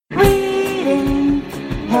reading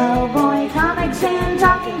Hellboy comics and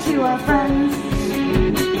talking to our friends.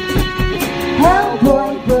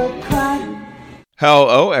 Hellboy Book Club.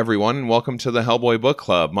 Hello, everyone, and welcome to the Hellboy Book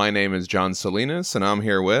Club. My name is John Salinas, and I'm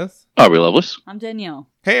here with... Aubrey Lovelace. I'm Danielle.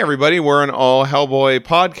 Hey, everybody, we're an all-Hellboy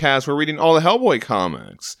podcast. We're reading all the Hellboy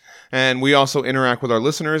comics. And we also interact with our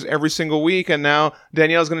listeners every single week, and now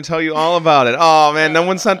Danielle's going to tell you all about it. Oh, man, no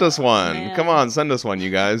one sent us one. Man. Come on, send us one, you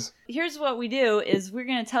guys. Here's what we do is we're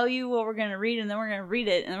going to tell you what we're going to read, and then we're going to read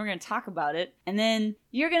it, and then we're going to talk about it. And then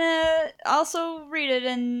you're going to also read it,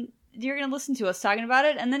 and you're going to listen to us talking about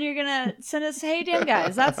it, and then you're going to send us, hey, damn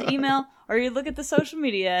guys, that's the email, or you look at the social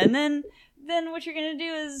media, and then what you're going to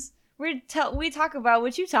do is we talk about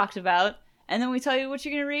what you talked about, and then we tell you what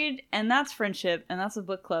you're going to read, and that's friendship, and that's a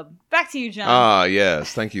book club. Back to you, John. Ah,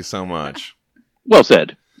 yes, thank you so much. Well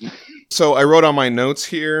said. So I wrote on my notes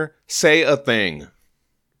here, say a thing.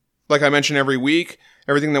 Like I mention every week,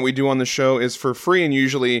 everything that we do on the show is for free, and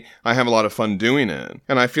usually I have a lot of fun doing it.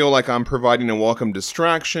 And I feel like I'm providing a welcome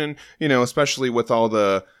distraction, especially with all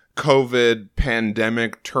the COVID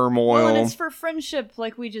pandemic turmoil. Well, and it's for friendship,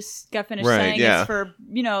 like we just got finished saying. Yeah. It's for,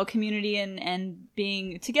 community and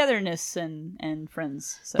being togetherness and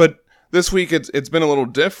friends. So. But this week it's been a little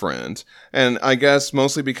different, and I guess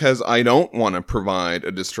mostly because I don't want to provide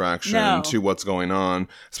a distraction to what's going on,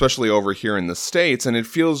 especially over here in the States, and it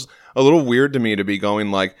feels a little weird to me to be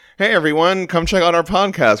going like, hey everyone, come check out our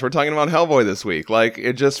podcast. We're talking about Hellboy this week. Like,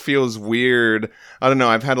 it just feels weird. I don't know,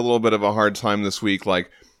 I've had a little bit of a hard time this week, like,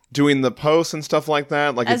 doing the posts and stuff like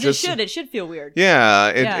that. Like, As it should feel weird.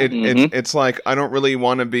 Yeah, it's like, I don't really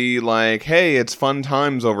want to be like, hey, it's fun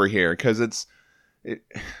times over here, because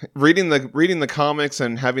reading the comics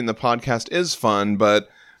and having the podcast is fun, but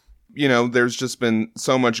there's just been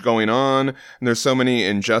so much going on, and there's so many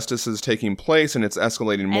injustices taking place, and it's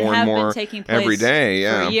escalating more and more every day.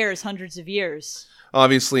 Yeah, for years, hundreds of years.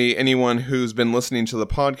 Obviously, anyone who's been listening to the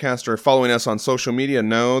podcast or following us on social media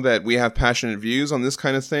know that we have passionate views on this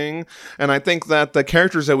kind of thing. And I think that the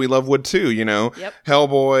characters that we love would too, Yep.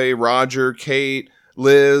 Hellboy, Roger, Kate,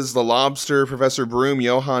 Liz, the Lobster, Professor Broom,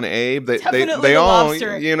 Johann, Abe. They the all,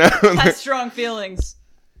 Lobster. Has strong feelings.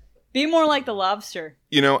 Be more like the Lobster.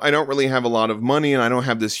 I don't really have a lot of money, and I don't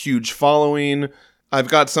have this huge following. I've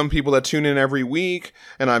got some people that tune in every week,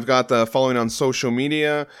 and I've got the following on social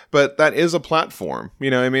media, but that is a platform, you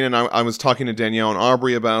know what I mean? And I was talking to Danielle and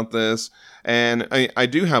Aubrey about this, and I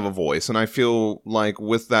do have a voice, and I feel like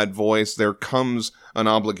with that voice, there comes an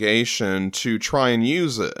obligation to try and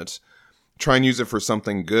use it for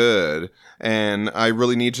something good, and I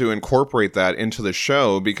really need to incorporate that into the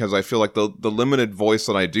show, because I feel like the limited voice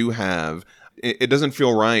that I do have, it doesn't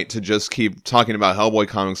feel right to just keep talking about Hellboy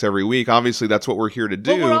comics every week. Obviously, that's what we're here to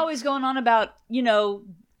do. But we're always going on about,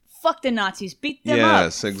 fuck the Nazis, beat them up.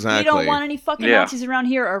 Yes, exactly. We don't want any fucking Nazis around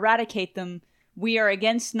here, eradicate them. We are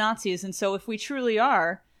against Nazis, and so if we truly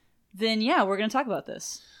are, then we're going to talk about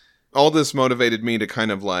this. All this motivated me to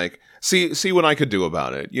kind of like see what I could do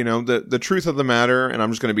about it. The truth of the matter, and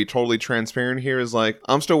I'm just going to be totally transparent here, is like,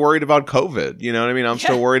 I'm still worried about COVID. You know what I mean? I'm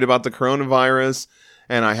still worried about the coronavirus.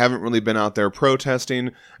 And I haven't really been out there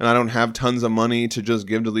protesting, and I don't have tons of money to just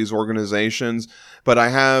give to these organizations. But I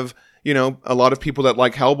have, a lot of people that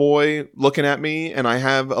like Hellboy looking at me, and I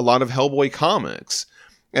have a lot of Hellboy comics.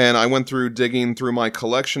 And I went through digging through my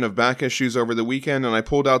collection of back issues over the weekend, and I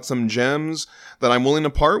pulled out some gems that I'm willing to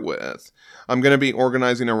part with. I'm going to be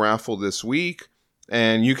organizing a raffle this week,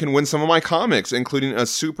 and you can win some of my comics, including a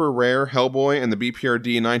super rare Hellboy and the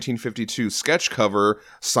BPRD 1952 sketch cover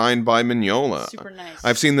signed by Mignola. Super nice.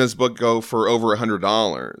 I've seen this book go for over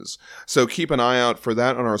 $100. So keep an eye out for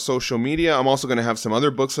that on our social media. I'm also going to have some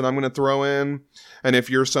other books that I'm going to throw in. And if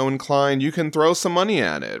you're so inclined, you can throw some money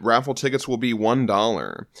at it. Raffle tickets will be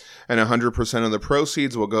 $1. And 100% of the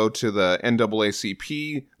proceeds will go to the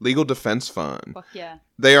NAACP Legal Defense Fund. Fuck yeah.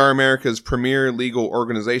 They are America's premier legal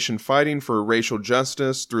organization fighting for racial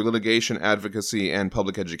justice through litigation, advocacy, and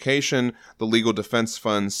public education. The Legal Defense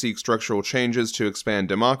Fund seeks structural changes to expand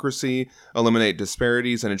democracy, eliminate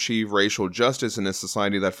disparities, and achieve racial justice in a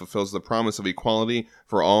society that fulfills the promise of equality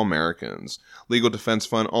for all Americans. Legal Defense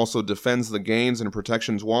Fund also defends the gains and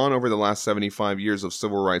protections won over the last 75 years of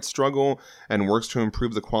civil rights struggle and works to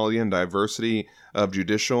improve the quality and diversity of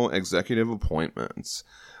judicial executive appointments.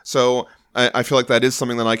 So I feel like that is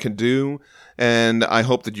something that I can do, and I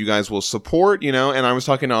hope that you guys will support, And I was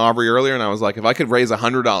talking to Aubrey earlier, and I was like, if I could raise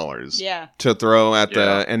 $100 to throw at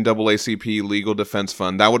the NAACP Legal Defense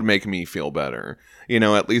Fund, that would make me feel better,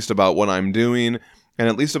 at least about what I'm doing, and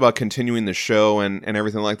at least about continuing the show and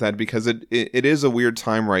everything like that, because it is a weird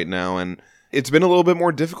time right now, and it's been a little bit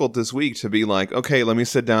more difficult this week to be like, okay, let me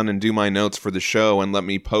sit down and do my notes for the show and let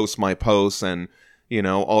me post my posts and, you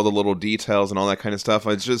know, all the little details and all that kind of stuff.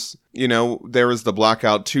 It's just, you know, there was the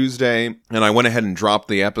Blackout Tuesday, and I went ahead and dropped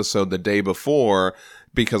the episode the day before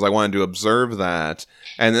because I wanted to observe that.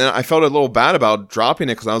 And then I felt a little bad about dropping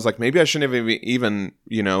it because I was like, maybe I shouldn't have even,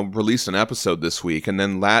 you know, released an episode this week. And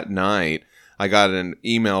then that night, I got an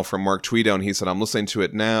email from Mark Tweedo, and he said, I'm listening to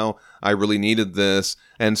it now. I really needed this.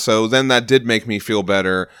 And so then that did make me feel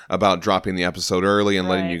better about dropping the episode early and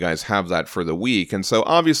letting you guys have that for the week. And so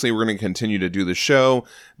obviously we're going to continue to do the show,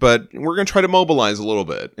 but we're going to try to mobilize a little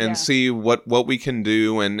bit and see what we can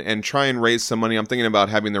do and try and raise some money. I'm thinking about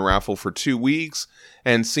having the raffle for 2 weeks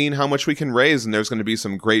and seeing how much we can raise. And there's going to be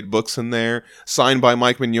some great books in there, signed by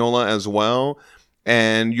Mike Mignola as well.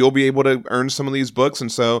 And you'll be able to earn some of these books.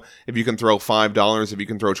 And so if you can throw $5, if you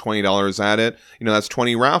can throw $20 at it, you know, that's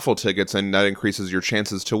 20 raffle tickets, and that increases your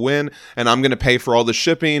chances to win. And I'm going to pay for all the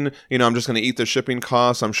shipping. You know, I'm just going to eat the shipping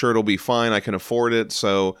costs. I'm sure it'll be fine. I can afford it.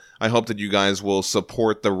 So I hope that you guys will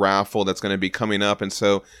support the raffle that's going to be coming up. And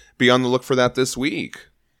so be on the look for that this week.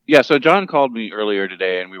 Yeah, so John called me earlier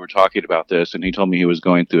today, and we were talking about this, and he told me he was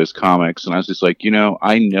going through his comics. And I was just like, you know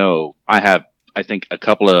I have, I think, a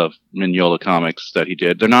couple of Mignola comics that he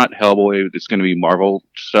did. They're not Hellboy. It's going to be Marvel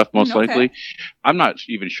stuff, most likely. I'm not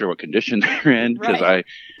even sure what condition they're in, because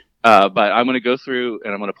but I'm going to go through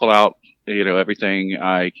and I'm going to pull out, you know, everything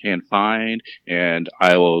I can find, and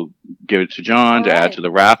I will give it to John to add to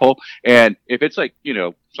the raffle. And if it's like, you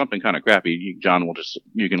know, something kind of crappy, John will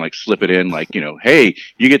you can like slip it in, like, you know, hey,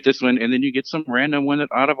 you get this one, and then you get some random one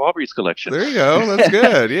out of Aubrey's collection. There you go. That's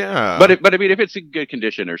good. Yeah. But I mean, if it's in good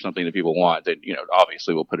condition or something that people want, then, you know,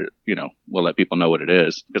 obviously we'll put it, you know, we'll let people know what it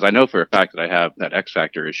is, because I know for a fact that I have that X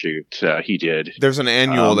Factor issue he did. There's an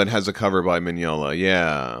annual that has a cover by Mignola.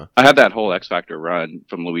 Yeah. I had that whole X Factor run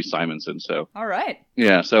from Louise Simonson. So. All right.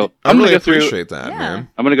 Yeah. So I really appreciate that, man.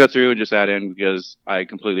 I'm going to go through and just add in, because I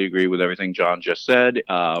completely agree with everything John just said.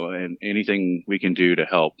 And anything we can do to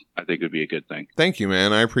help, I think would be a good thing. Thank you,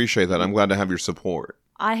 man. I appreciate that. I'm glad to have your support.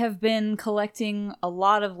 I have been collecting a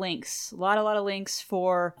lot of links, a lot of links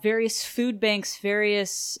for various food banks,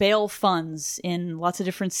 various bail funds in lots of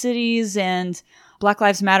different cities and Black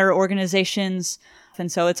Lives Matter organizations.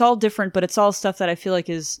 And so it's all different, but it's all stuff that I feel like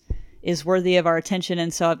is worthy of our attention.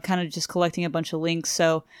 And so I'm kind of just collecting a bunch of links.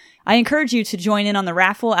 So I encourage you to join in on the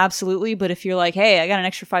raffle, absolutely. But if you're like, hey, I got an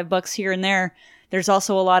extra $5 here and there, there's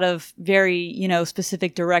also a lot of very, you know,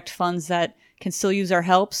 specific direct funds that can still use our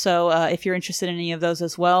help. So if you're interested in any of those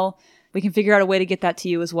as well, we can figure out a way to get that to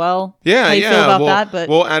you as well. Yeah, How you feel about that? But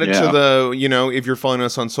we'll add it to the, you know, if you're following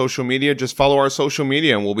us on social media, just follow our social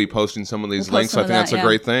media and we'll be posting some of these links. I think that's a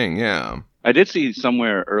great thing. Yeah. I did see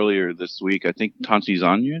somewhere earlier this week, I think Tansi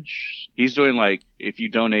Zanyaj, he's doing like, if you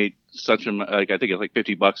donate such a, like, I think it's like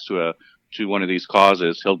 $50 to one of these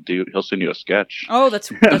causes, he'll send you a sketch. Oh,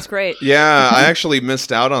 that's great. Yeah, I actually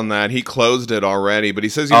missed out on that. He closed it already, but he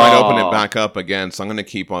says he might open it back up again, so I'm going to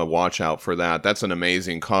keep a watch out for that. That's an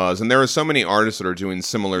amazing cause. And there are so many artists that are doing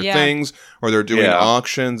similar things, or they're doing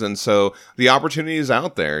auctions, and so the opportunity is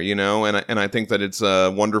out there, you know, and I think that it's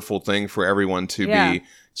a wonderful thing for everyone to be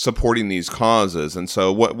supporting these causes. And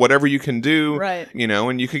so whatever you can do, you know,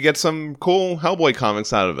 and you could get some cool Hellboy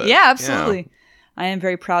comics out of it. Yeah, absolutely. Yeah. I am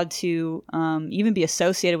very proud to even be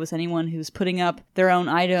associated with anyone who's putting up their own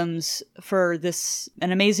items for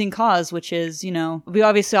an amazing cause, which is, you know, we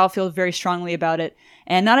obviously all feel very strongly about it.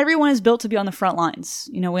 And not everyone is built to be on the front lines.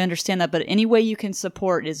 You know, we understand that, but any way you can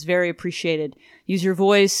support is very appreciated. Use your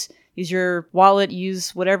voice, use your wallet,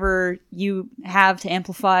 use whatever you have to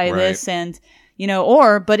amplify this. And you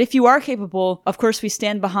know, but if you are capable, of course, we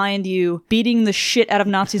stand behind you beating the shit out of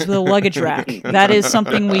Nazis with a luggage rack. That is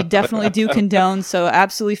something we definitely do condone. So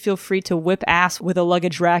absolutely feel free to whip ass with a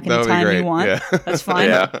luggage rack anytime you want. Yeah. That's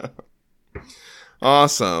fine.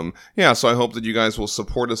 Awesome. Yeah, so I hope that you guys will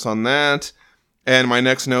support us on that. And my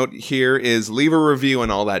next note here is leave a review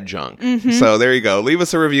and all that junk. Mm-hmm. So there you go. Leave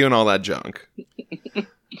us a review and all that junk.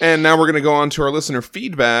 And now we're going to go on to our listener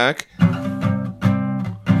feedback.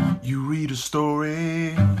 Read a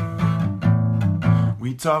story,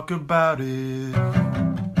 we talk about it.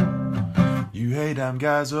 You hey damn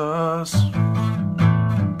guys us,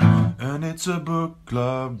 and it's a book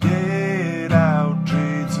club. Get out,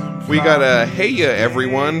 trades and we got a hey ya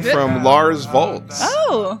everyone from Lars Volts.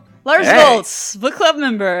 Oh, Lars Volts, book club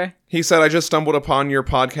member. He said, I just stumbled upon your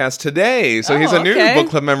podcast today. So he's a new book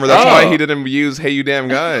club member. That's why he didn't use hey you damn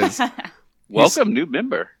guys. Welcome, new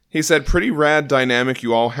member. He said, pretty rad dynamic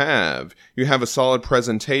you all have. You have a solid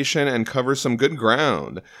presentation and cover some good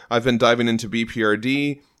ground. I've been diving into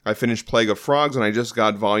BPRD I finished Plague of Frogs, and I just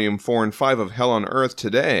got volume 4 and 5 of Hell on Earth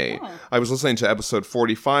today. Oh. I was listening to episode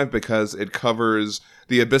 45 because it covers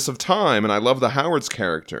the Abyss of Time, and I love the Howard's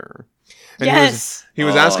character. And Yes. he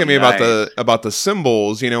was Oh, asking me nice. about the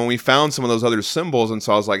symbols, and we found some of those other symbols, and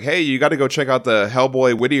so I was like, hey, you got to go check out the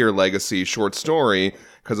Hellboy Whittier Legacy short story,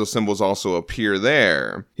 because those symbols also appear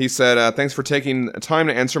there. He said, thanks for taking time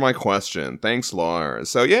to answer my question. Thanks, Lars.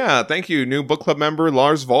 So yeah, thank you, new book club member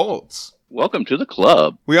Lars Volts. Welcome to the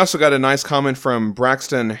club. We also got a nice comment from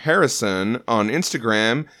Braxton Harrison on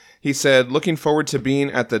Instagram. He said, looking forward to being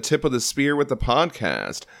at the tip of the spear with the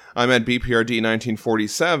podcast. I'm at BPRD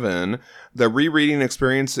 1947. The rereading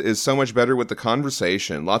experience is so much better with the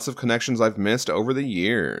conversation. Lots of connections I've missed over the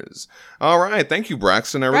years. All right. Thank you,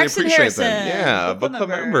 Braxton. I really Braxton appreciate that. Harrison, Yeah, book book club club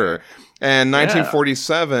member. member. And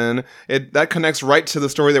 1947, that connects right to the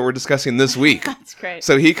story that we're discussing this week. That's great.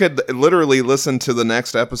 So he could literally listen to the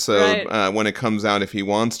next episode Right. when it comes out if he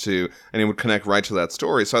wants to, and it would connect right to that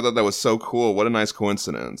story. So I thought that was so cool. What a nice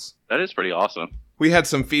coincidence. That is pretty awesome. We had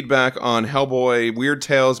some feedback on Hellboy Weird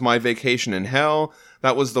Tales, My Vacation in Hell.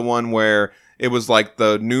 That was the one where it was like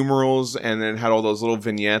the numerals and then it had all those little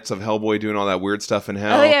vignettes of Hellboy doing all that weird stuff in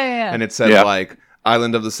hell. Oh, yeah. And it said Yeah. like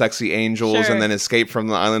Island of the Sexy Angels Sure. and then Escape from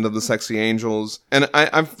the Island of the Sexy Angels. And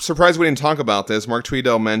I'm surprised we didn't talk about this. Mark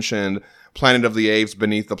Tweedale mentioned Planet of the Apes,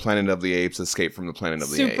 Beneath the Planet of the Apes, Escape from the Planet of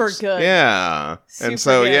the Super Apes. good. Yeah. Super and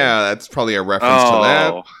so, good. yeah, that's probably a reference to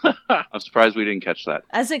that. Oh, I'm surprised we didn't catch that.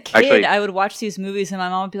 As a kid, Actually- I would watch these movies and my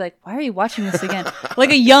mom would be like, why are you watching this again?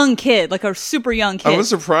 Like a young kid, like a super young kid. I was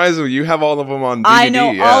surprised that you have all of them on DVD. I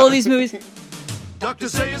know yeah. all of these movies. Dr.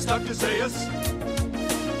 Zayas, Dr. Zayas.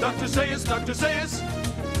 Dr. Zayas, Dr. Zayas.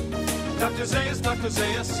 Dr. Zayas, Dr.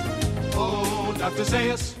 Zayas. Oh, Dr.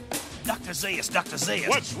 Zayas. Dr. Zayas, Dr. Zayas.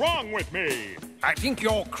 What's wrong with me? I think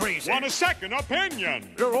you're crazy. Want a second opinion?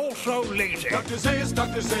 You're all so lazy. Dr. Zayas,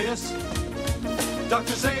 Dr. Zayas.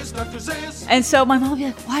 Dr. Zayas, Dr. Zayas. And so my mom would be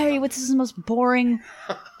like, why are you, what's this the most boring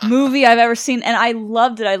movie I've ever seen? And I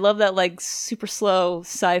loved it. I love that like super slow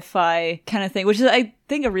sci-fi kind of thing, which is, I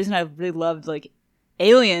think, a reason I really loved like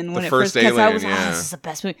Alien when The it first first came out. I Alien, was like, yeah. this is the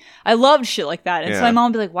best movie. I loved shit like that. And so Yeah. my mom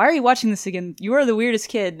would be like, why are you watching this again? You are the weirdest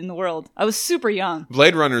kid in the world. I was super young.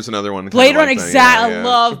 Blade Runner's another one. Blade kinda Runner, like that, exactly. yeah, I yeah.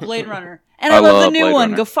 love Blade Runner. And I, I love the love new Blade one.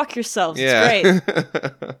 Runner. Go fuck yourselves. Yeah. It's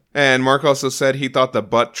great. And Mark also said he thought the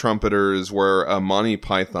butt trumpeters were a Monty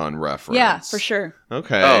Python reference. Yeah, for sure.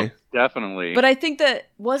 Okay. Oh, definitely. But I think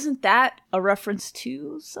wasn't that a reference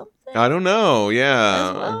to something? I don't know. Yeah.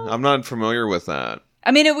 As well? I'm not familiar with that. I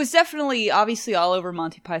mean, it was definitely, obviously, all over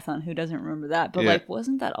Monty Python. Who doesn't remember that? But, Yeah. like,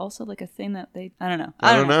 wasn't that also, like, a thing that they... I don't know.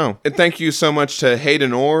 I don't know. And thank you so much to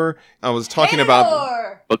Hayden Orr. I was talking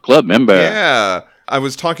about... Book club member. Yeah. I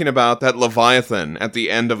was talking about that Leviathan at the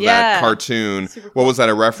end of that Yeah. cartoon. Super What cool. was that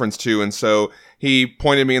a reference to? And so he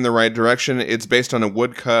pointed me in the right direction. It's based on a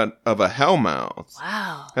woodcut of a hellmouth.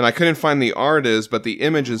 Wow. And I couldn't find the artist, but the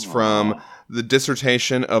image is from the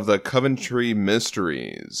dissertation of the Coventry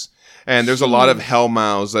Mysteries. And there's a lot of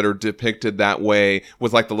hellmouths that are depicted that way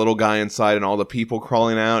with like the little guy inside and all the people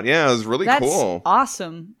crawling out. Yeah, it was really That's cool.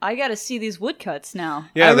 awesome. I gotta see these woodcuts now.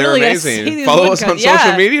 Yeah, I they're really gotta amazing. see these Follow us on woodcuts. Yeah.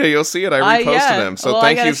 social media. You'll see it. I reposted yeah. them. So Well, I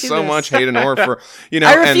thank gotta you see so this. much, Hayden Orr, for,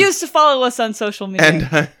 I refuse to follow us on social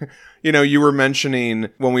media. And, you were mentioning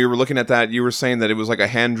when we were looking at that, you were saying that it was like a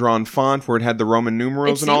hand-drawn font where it had the Roman it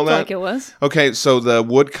numerals seemed and all that. like it was. Okay, so the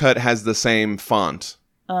woodcut has the same font.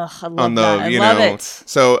 Ugh, I love On the, that. I love it.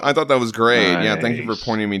 So I thought that was great. Yeah, thank you for Nice.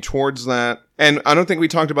 pointing me towards that. And I don't think we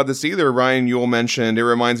talked about this either. Ryan Yule mentioned it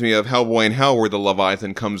reminds me of Hellboy in Hell, where the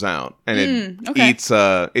Leviathan comes out and okay.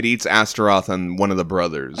 it eats Astaroth and one of the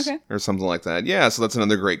brothers, Okay. or something like that. Yeah, so that's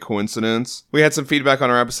another great coincidence. We had some feedback on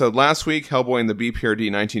our episode last week, Hellboy and the BPRD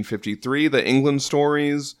 1953, the England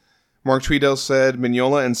stories. Mark Tweedale said,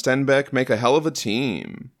 Mignola and Stenbeck make a hell of a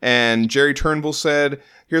team. And Jerry Turnbull said,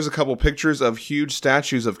 here's a couple pictures of huge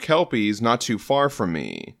statues of Kelpies not too far from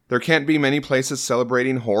me. There can't be many places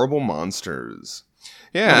celebrating horrible monsters.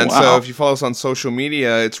 Yeah, Oh, and wow. so if you follow us on social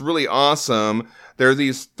media, it's really awesome. There are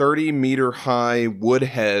these 30-meter high wood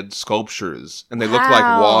head sculptures, and they look like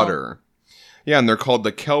Wow. water. Yeah, and they're called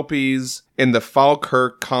the Kelpies in the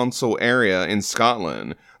Falkirk Council area in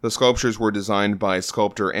Scotland. The sculptures were designed by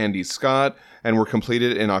sculptor Andy Scott and were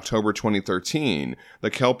completed in October 2013. The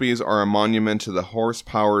Kelpies are a monument to the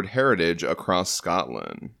horse-powered heritage across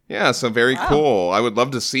Scotland. Yeah, so very cool. I would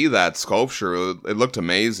love to see that sculpture. It looked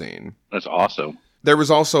amazing. That's awesome. There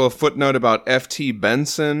was also a footnote about F.T.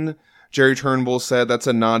 Benson. Jerry Turnbull said that's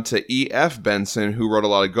a nod to E.F. Benson, who wrote a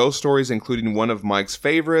lot of ghost stories, including one of Mike's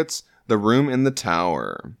favorites, The Room in the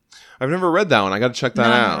Tower. I've never read that one. I got to check that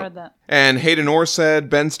No, I out. haven't read that. And Hayden Orr said,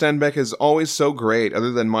 Ben Stenbeck is always so great.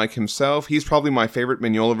 Other than Mike himself, he's probably my favorite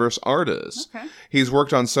Mignolaverse artist. Okay. He's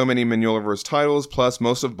worked on so many Mignolaverse titles, plus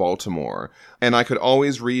most of Baltimore. And I could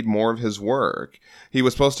always read more of his work. He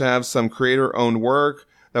was supposed to have some creator-owned work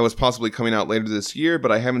that was possibly coming out later this year,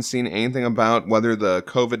 but I haven't seen anything about whether the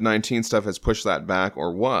COVID-19 stuff has pushed that back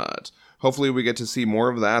or what. Hopefully we get to see more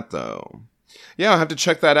of that, though. Yeah, I'll have to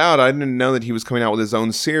check that out. I didn't know that he was coming out with his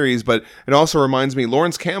own series, but it also reminds me,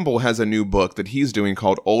 Lawrence Campbell has a new book that he's doing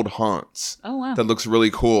called Old Haunts. Oh, wow. That looks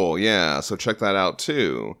really cool. Yeah, so check that out,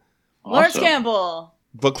 too. Lawrence Awesome. Campbell.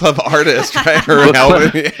 Book club artist, right? Or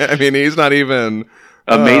Alvin. I mean, he's not even...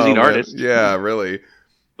 Amazing man. artist. Yeah, really.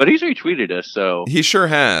 But he's retweeted us, so He sure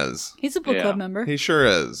has. He's a book Yeah. club member. He sure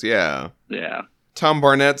is, yeah. yeah. Tom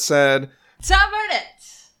Barnett said, Tom Burnett.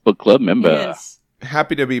 Book club member. Yes.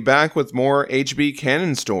 happy to be back with more HB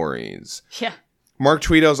Canon stories. Yeah. Mark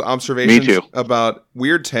Tweedo's observations Me too. about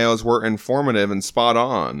Weird Tales were informative and spot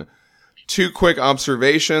on. 2 quick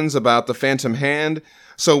observations about the Phantom Hand.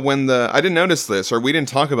 So when I didn't notice this, or we didn't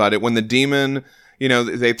talk about it, when the demon, you know,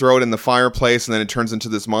 they throw it in the fireplace and then it turns into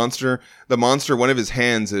this monster. The monster, one of his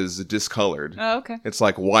hands is discolored. Oh, okay. It's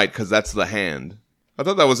like white because that's the hand. I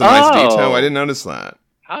thought that was a nice Oh. detail. I didn't notice that.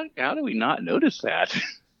 How do we not notice that?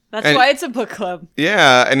 That's And- why it's a book club.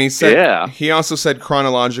 Yeah, and he said, Yeah. he also said,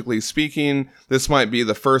 chronologically speaking, this might be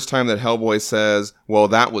the first time that Hellboy says, well,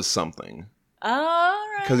 that was something. All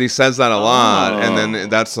right. Because he says that a lot, and Oh. then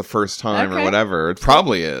that's the first time or Okay. whatever. It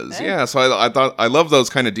probably is. Hey. Yeah, so I thought, I love those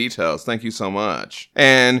kind of details. Thank you so much.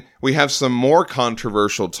 And we have some more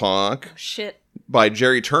controversial talk Shit. by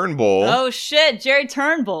Jerry Turnbull. Oh shit, Jerry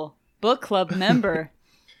Turnbull, book club member.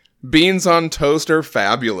 Beans on toast are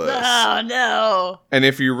fabulous. Oh no. And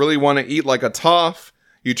if you really want to eat like a toff,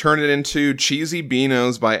 you turn it into cheesy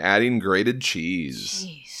beanos by adding grated cheese.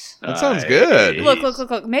 Jeez. That sounds good.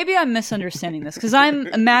 Look. Maybe I'm misunderstanding this because I'm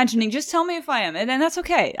imagining. Just tell me if I am, and that's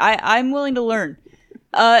okay. I'm willing to learn.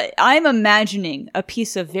 I'm imagining a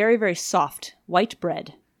piece of very, very soft white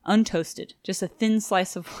bread, untoasted, just a thin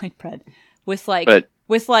slice of white bread with But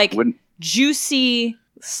wouldn't- juicy,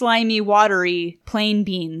 slimy, watery plain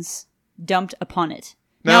beans dumped upon it.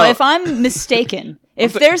 Now, Now- if I'm mistaken,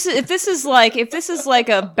 if this is like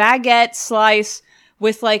a baguette slice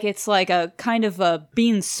with it's like a kind of a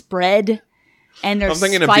bean spread, and there's I'm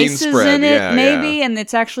thinking a bean spices spread, in it, yeah, maybe, yeah. and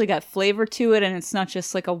it's actually got flavor to it, and it's not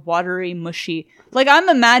just like a watery, mushy. Like I'm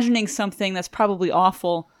imagining something that's probably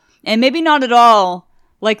awful, and maybe not at all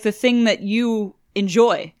like the thing that you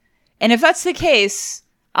enjoy. And if that's the case,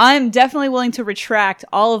 I'm definitely willing to retract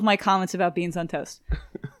all of my comments about beans on toast.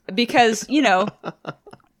 Because,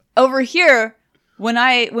 over here,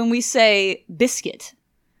 when we say biscuit,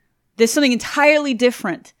 there's something entirely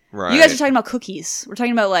different. Right. You guys are talking about cookies. We're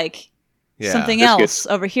talking about Yeah. something Biscuits. else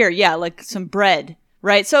over here. Yeah, like some bread.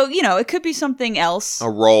 Right? So, it could be something else. A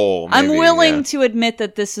roll. I'm maybe, willing yeah. to admit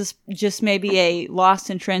that this is just maybe a lost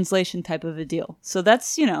in translation type of a deal. So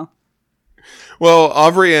that's, Well,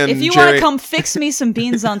 Aubrey and if you Jerry... want to come fix me some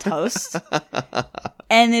beans on toast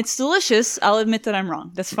and it's delicious, I'll admit that I'm wrong.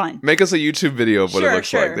 That's fine. Make us a YouTube video of what it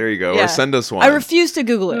looks like. There you go. Yeah. Or send us one. I refuse to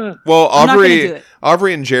Google it. Well, I'm not gonna do Aubrey, it.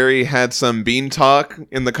 Aubrey and Jerry had some bean talk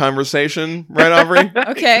in the conversation, right, Aubrey?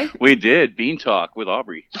 Okay. we did Bean Talk with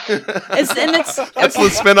Aubrey. It's That's the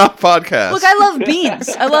spin-off podcast. Look, I love beans.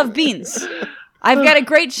 I love beans. I've got a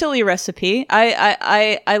great chili recipe.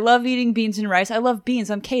 I love eating beans and rice. I love beans.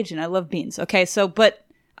 I'm Cajun. I love beans. Okay, but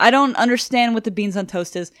I don't understand what the beans on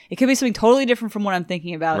toast is. It could be something totally different from what I'm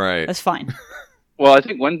thinking about. Right. That's fine. Well, I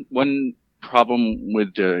think one problem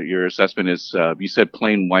with your assessment is you said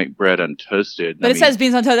plain white bread untoasted. But it says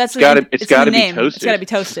beans on toast. That's it's gotta- in it's the gotta be name. It's toasted. got to be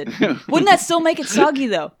toasted. Wouldn't that still make it soggy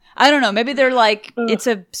though? I don't know. Maybe they're like it's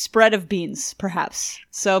a spread of beans, perhaps.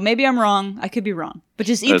 So maybe I'm wrong. I could be wrong. But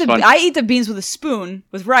just eat That's fine. I eat the beans with a spoon.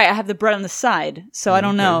 With I have the bread on the side. So I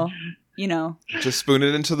don't know. Just spoon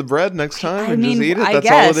it into the bread next time I and mean, just eat it. I That's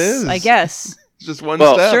guess. all it is. I guess. It's just one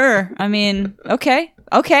Well, step. Sure. I mean, okay.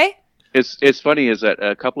 It's funny is that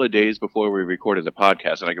a couple of days before we recorded the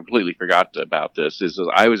podcast, and I completely forgot about this, is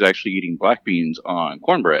that I was actually eating black beans on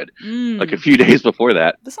cornbread like a few days before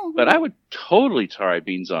that. But I would totally try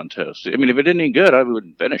beans on toast. I mean, if it didn't eat good, I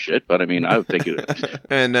wouldn't finish it. But I mean, I would think it.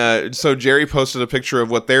 And so Jerry posted a picture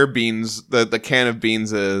of what their beans, the can of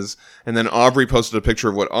beans is, and then Aubrey posted a picture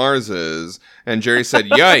of what ours is, and Jerry said,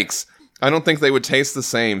 "Yikes! I don't think they would taste the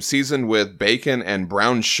same. Seasoned with bacon and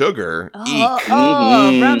brown sugar. Oh,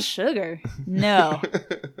 oh, brown sugar. No.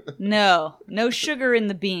 No sugar in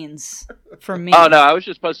the beans for me. Oh, no, I was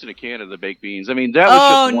just posting a can of the baked beans. I mean, that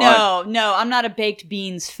was just one. No, I'm not a baked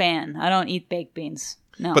beans fan. I don't eat baked beans.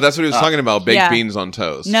 No. But that's what he was talking about, baked beans on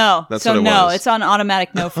toast. No. That's so what it no, was. it's on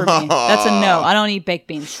automatic no for me. That's a no. I don't eat baked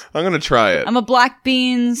beans. I'm going to try it. I'm a black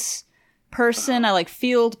beans person. I like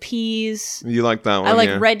field peas. You like that one, I like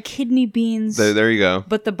yeah. red kidney beans. There you go.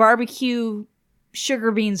 But the barbecue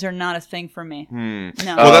sugar beans are not a thing for me. No.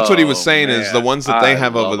 Well, that's what he was saying is man. the ones that they I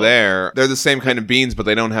have love over them. there, they're the same kind of beans, but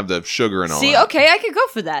they don't have the sugar and all See, that. okay, I could go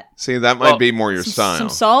for that. See, that might be more your Some style.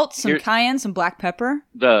 salt, some Here- cayenne, some black pepper.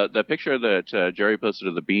 The picture that Jerry posted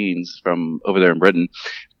of the beans from over there in Britain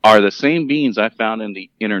are the same beans I found in the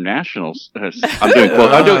international. I'm doing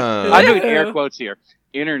quotes. I'm doing air quotes here.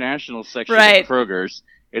 International section Right. of Kroger's.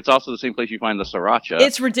 It's also the same place you find the sriracha.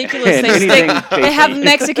 It's ridiculous. And anything They have tasty.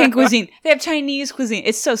 Mexican cuisine. They have Chinese cuisine.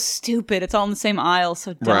 It's so stupid. It's all in the same aisle.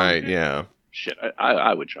 So dumb. Right, yeah. Shit,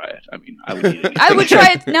 I would try it. I mean, I would eat it. I would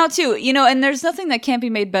try it now too. And there's nothing that can't be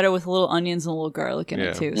made better with little onions and a little garlic in Yeah.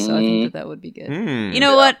 it too. So I think that would be good. Mm. You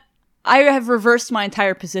know what? I have reversed my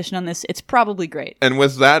entire position on this. It's probably great. And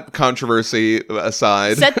with that controversy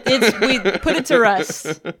aside, We put it to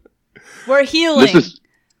rest. We're healing. This is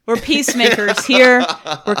We're peacemakers here.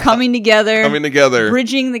 We're coming together.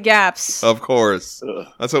 Bridging the gaps. of course.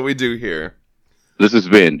 That's what we do here. this has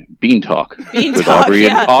been Bean Talk Bean with Talk, Aubrey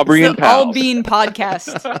yeah. Aubrey It's and the All Pals. Bean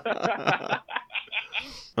podcast.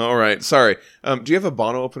 All right. Sorry. Do you have a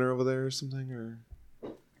bottle opener over there or something? Or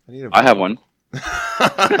I have one.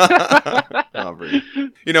 Aubrey.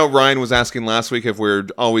 Ryan was asking last week if we're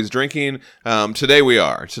always drinking. Today we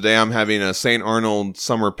are. Today I'm having a St. Arnold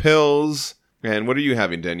Summer Pils. And what are you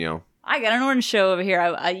having, Danielle? I got an orange show over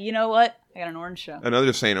here. You know what? I got an orange show.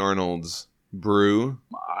 Another St. Arnold's brew.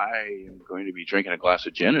 I am going to be drinking a glass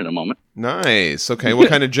of gin in a moment. Nice. Okay. What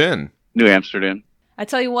kind of gin? New Amsterdam. I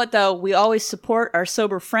tell you what, though, we always support our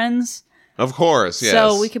sober friends. Of course. Yes.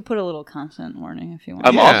 So we could put a little content warning if you want.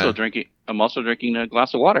 I'm Yeah. also drinking a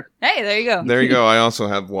glass of water. Hey, there you go. There you go. I also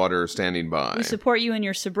have water standing by. We support you in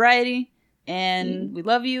your sobriety, and we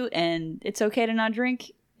love you, and it's okay to not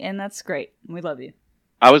drink, and that's great. We love you.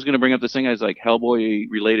 I was going to bring up this thing as like Hellboy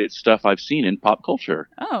related stuff I've seen in pop culture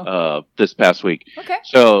Oh, this past week. okay.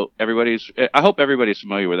 So I hope everybody's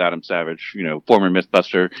familiar with Adam Savage, former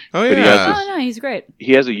Mythbuster. Oh, But he yeah. has Oh, no, he's great.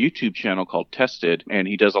 He has a YouTube channel called Tested, and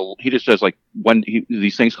he just does like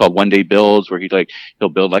these things called one day builds where he'll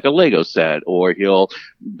build like a Lego set, or he'll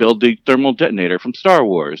build the thermal detonator from Star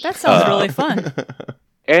Wars. That sounds really fun.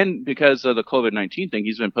 And because of the COVID-19 thing,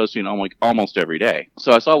 he's been posting almost every day.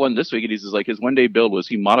 So I saw one this week, and his one day build was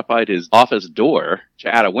he modified his office door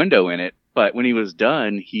to add a window in it. But when he was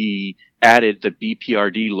done, he added the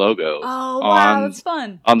BPRD logo Oh, wow, that's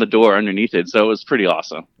fun. on the door underneath it. So it was pretty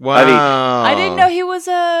awesome. Wow. I mean, I didn't know he was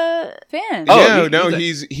a fan. Oh, Yeah,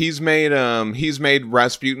 he's he's made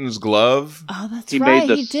Rasputin's glove. Oh, that's he right.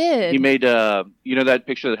 made He did. He made that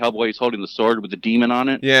picture that Hellboy is holding the sword with the demon on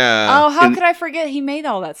it. Yeah. Oh, how And- could I forget? He made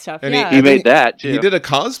all that stuff. And Yeah, He made that too. He did a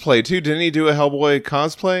cosplay too, didn't he? Do a Hellboy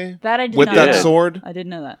cosplay that I did with not that know. sword? I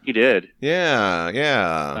didn't know that. He did. Yeah.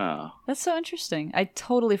 Oh. That's so interesting. I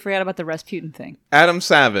totally forgot about the Rasputin thing. Adam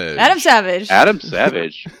Savage. Adam Savage. Adam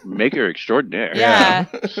Savage, maker extraordinaire. Yeah.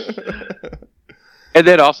 And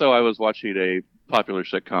then also, I was watching a popular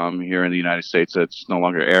sitcom here in the United States that's no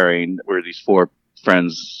longer airing, where these four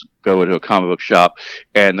friends go into a comic book shop,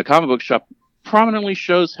 and the comic book shop prominently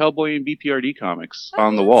shows Hellboy and BPRD comics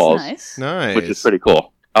on the Oh, walls, that's nice. Nice. which is pretty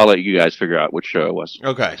cool. I'll let you guys figure out which show it was.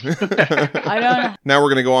 Okay. I don't. Now we're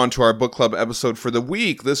going to go on to our book club episode for the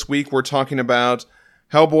week. This week we're talking about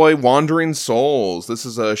Hellboy Wandering Souls. This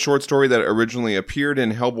is a short story that originally appeared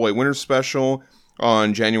in Hellboy Winter Special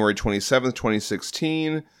on January 27th,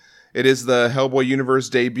 2016. It is the Hellboy Universe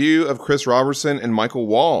debut of Chris Robertson and Michael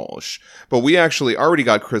Walsh. But we actually already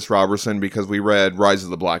got Chris Robertson because we read Rise of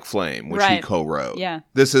the Black Flame, which he Right. co-wrote. Yeah.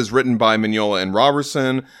 This is written by Mignola and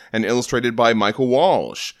Robertson and illustrated by Michael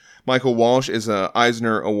Walsh. Michael Walsh is a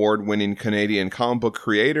Eisner Award-winning Canadian comic book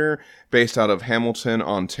creator based out of Hamilton,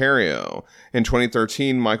 Ontario. In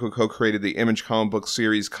 2013, Michael co-created the Image comic book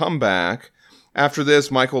series Comeback. After this,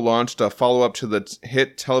 Michael launched a follow-up to the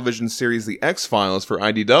hit television series The X-Files for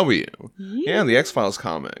IDW. Yeah, the X-Files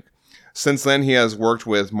comic. Since then, he has worked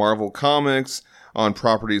with Marvel Comics on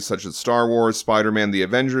properties such as Star Wars, Spider-Man, The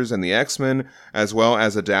Avengers, and The X-Men, as well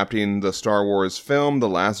as adapting the Star Wars film The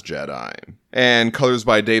Last Jedi. And colors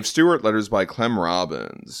by Dave Stewart, letters by Clem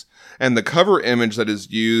Robbins. And the cover image that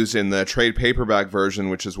is used in the trade paperback version,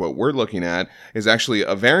 which is what we're looking at, is actually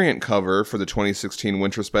a variant cover for the 2016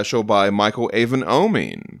 Winter Special by Michael Avon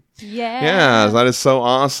Oeming. Yeah, that is so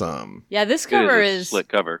awesome. Yeah, this cover It is a is slick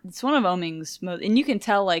cover. It's one of Oeming's most, and you can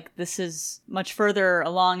tell like this is much further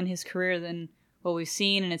along in his career than what we've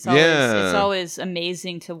seen, and it's always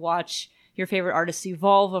amazing to watch your favorite artists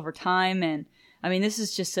evolve over time. And I mean, this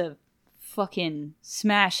is just a fucking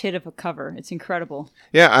smash hit of a cover. It's incredible.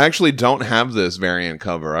 Yeah, I actually don't have this variant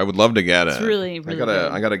cover. I would love to get it. It's really, really good.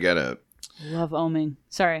 I gotta get it. Love Oeming.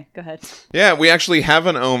 Sorry, go ahead. Yeah, we actually have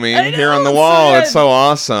an Oeming I know, here on the it's wall. so It's so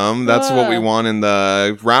awesome. That's what we Uh. won in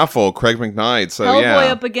the raffle, Craig McKnight. So Hellboy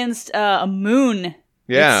yeah. up against a moon.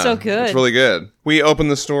 Yeah, It's so good. It's really good. We opened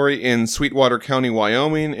the story in Sweetwater County,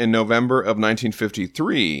 Wyoming in November of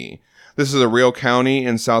 1953. This is a real county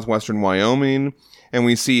in southwestern Wyoming. And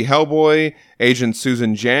we see Hellboy, Agent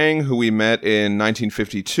Susan Jang, who we met in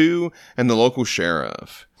 1952, and the local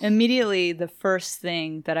sheriff. Immediately, the first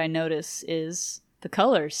thing that I notice is the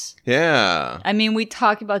colors. Yeah. I mean, we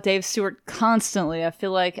talk about Dave Stewart constantly. I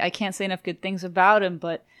feel like I can't say enough good things about him,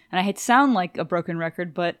 and I hate to sound like a broken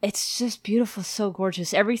record, but it's just beautiful, so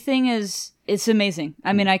gorgeous. Everything it's amazing.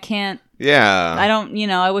 I mean, I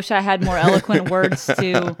wish I had more eloquent words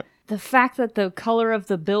to the fact that the color of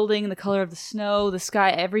the building, the color of the snow, the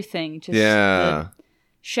sky, everything, just the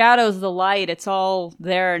shadows, the light, it's all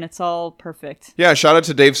there and it's all perfect. Yeah, shout out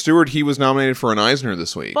to Dave Stewart. He was nominated for an Eisner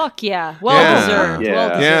this week. Fuck yeah. Well deserved. Yeah. Well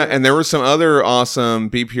deserved. Yeah, and there were some other awesome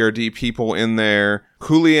BPRD people in there.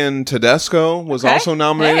 Julian Tedesco was also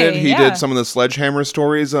nominated. Hey, he yeah. did some of the Sledgehammer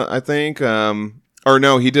stories, I think.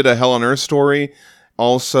 He did a Hell on Earth story.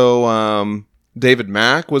 Also, David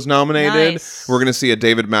Mack was nominated. Nice. We're going to see a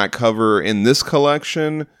David Mack cover in this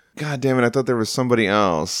collection. God damn it, I thought there was somebody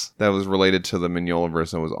else that was related to the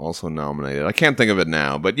Mignolaverse and was also nominated. I can't think of it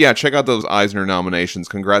now. But yeah, check out those Eisner nominations.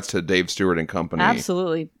 Congrats to Dave Stewart and company.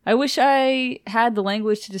 Absolutely. I wish I had the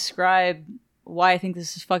language to describe why I think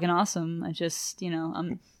this is fucking awesome. I just,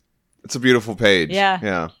 It's a beautiful page. Yeah.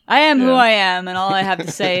 Yeah. I am who I am, and all I have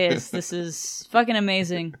to say is this is fucking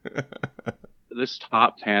amazing. This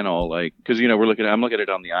top panel, like, because I'm looking at it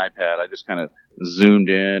on the iPad. I just kind of zoomed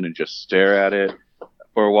in and just stare at it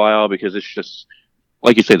for a while because it's just,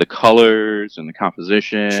 like you say, the colors and the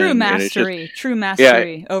composition. True and it's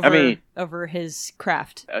mastery Yeah, I mean- over his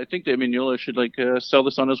craft. I think that Mignola should sell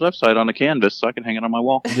this on his website on a canvas so I can hang it on my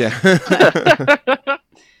wall. Yeah.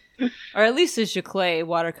 Or at least his Jacquet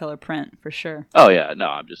watercolor print, for sure. Oh yeah, no,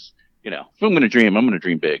 I'm just if I'm going to dream, I'm going to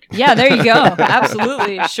dream big. Yeah, there you go.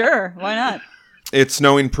 Absolutely. Sure. Why not? It's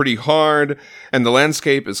snowing pretty hard, and the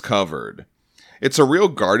landscape is covered. It's a real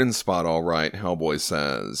garden spot, all right, Hellboy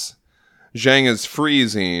says. Zhang is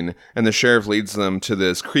freezing, and the sheriff leads them to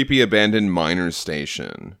this creepy abandoned miner's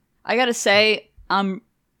station. I gotta say, I'm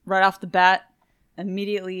right off the bat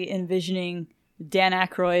immediately envisioning Dan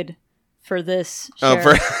Aykroyd for this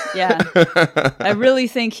sheriff. Yeah. I really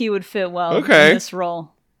think he would fit well in this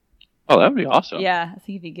role. Oh, that would be awesome. Yeah, I think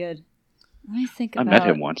he'd be good. Let me think I about... met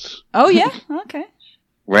him once. Oh, yeah? Okay.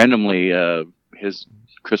 Randomly, his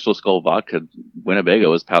Crystal Skull vodka Winnebago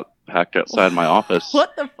was packed outside my office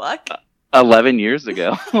What the fuck? 11 years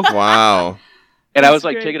ago. Wow. And I was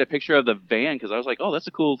great. taking a picture of the van because I was like, oh, that's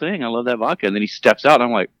a cool thing. I love that vodka. And then he steps out and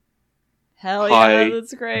I'm like, Hell Hi. yeah,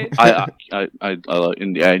 that's great.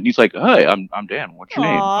 and he's like, hi, I'm Dan. What's your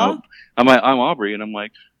name? Aw. Oh, I'm Aubrey. And I'm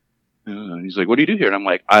like, and he's like, what do you do here? And I'm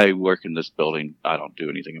like, I work in this building. I don't do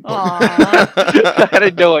anything important. Aw. I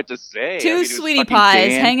didn't know what to say. Two it was sweetie fucking pies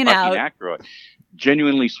Dan hanging fucking out. Aykroyd.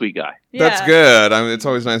 Genuinely sweet guy. That's Yeah. good. It's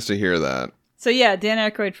always nice to hear that. So yeah, Dan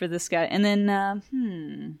Aykroyd for this guy. And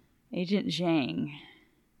then, Agent Zhang.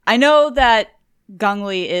 I know that Gong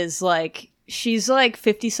Li is she's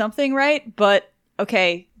 50-something, right? But,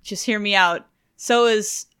 okay, just hear me out. So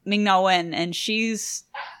is Ming-Na Wen, and she's,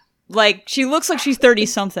 she looks like she's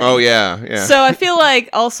 30-something. Oh, yeah, yeah. So I feel like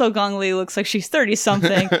also Gong Li looks like she's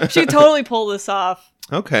 30-something. She totally pulled this off.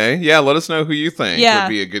 Okay, yeah, let us know who you think Yeah. would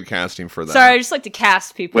be a good casting for that. Sorry, I just like to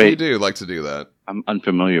cast people. We do like to do that. I'm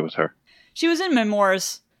unfamiliar with her. She was in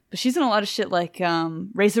Memoirs, but she's in a lot of shit like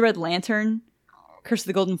Raise the Red Lantern, Curse of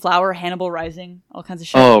the Golden Flower, Hannibal Rising, all kinds of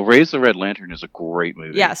shit. Oh, Raise the Red Lantern is a great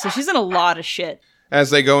movie. Yeah, so she's in a lot of shit. As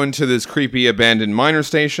they go into this creepy abandoned miner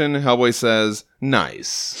station, Hellboy says,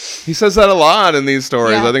 nice. He says that a lot in these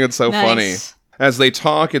stories. Yeah, I think it's so nice. funny. As they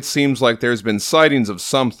talk, it seems like there's been sightings of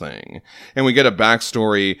something, and we get a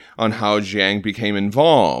backstory on how Jiang became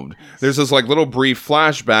involved. There's this like little brief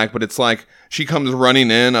flashback, but it's like she comes running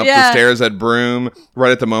in up the stairs at Broom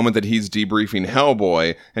right at the moment that he's debriefing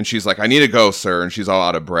Hellboy, and she's like, "I need to go, sir," and she's all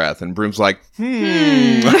out of breath, and Broom's like,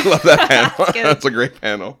 I love that panel. That's a great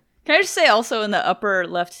panel. Can I just say also in the upper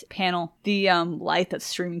left panel, the light that's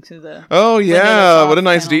streaming through the... Oh, yeah. What a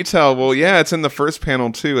nice panel. detail. Well, yeah, it's in the first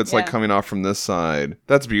panel, too. It's like Yeah. coming off from this side.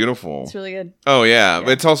 That's beautiful. It's really good. Oh, yeah.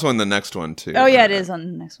 It's also in the next one, too. Oh, yeah, it is on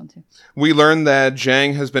the next one, too. We learned that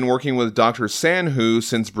Jiang has been working with Dr. Sanhu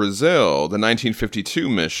since Brazil, the 1952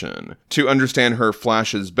 mission, to understand her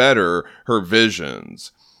flashes better, her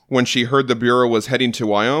visions. When she heard the Bureau was heading to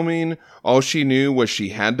Wyoming, all she knew was she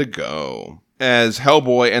had to go. As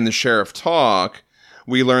Hellboy and the sheriff talk,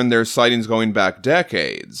 we learn there's sightings going back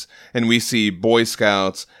decades, and we see Boy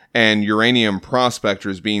Scouts and uranium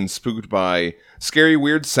prospectors being spooked by scary,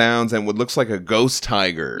 weird sounds and what looks like a ghost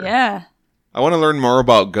tiger. Yeah. I want to learn more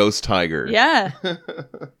about Ghost Tiger. Yeah.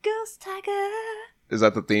 Ghost Tiger. Is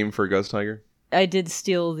that the theme for Ghost Tiger? I did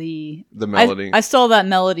steal the melody. I stole that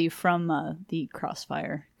melody from the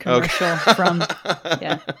Crossfire commercial from...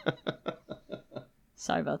 Yeah.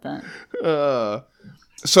 Sorry about that.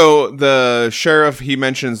 So the sheriff, he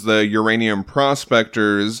mentions the uranium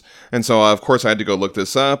prospectors, and so of course I had to go look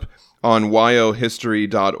this up. On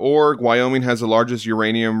wyohistory.org, Wyoming has the largest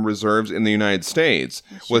uranium reserves in the United States,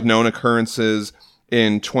 with known occurrences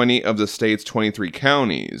in 20 of the state's 23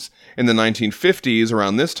 counties. In the 1950s,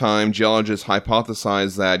 around this time, geologists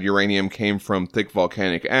hypothesized that uranium came from thick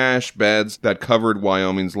volcanic ash beds that covered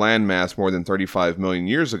Wyoming's landmass more than 35 million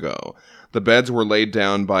years ago. The beds were laid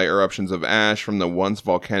down by eruptions of ash from the once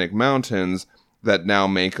volcanic mountains that now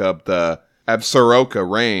make up the Absaroka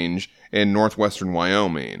Range in northwestern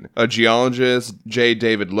Wyoming. A geologist, J.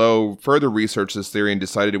 David Lowe, further researched this theory and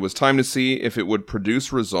decided it was time to see if it would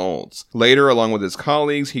produce results. Later, along with his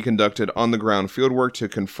colleagues, he conducted on-the-ground fieldwork to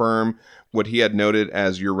confirm what he had noted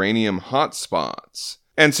as uranium hotspots.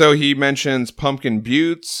 And so he mentions Pumpkin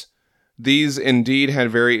Buttes. These indeed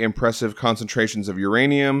had very impressive concentrations of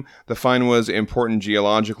uranium. The find was important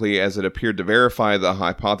geologically as it appeared to verify the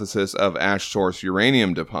hypothesis of ash source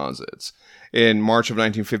uranium deposits. In March of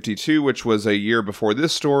 1952, which was a year before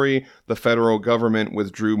this story, the federal government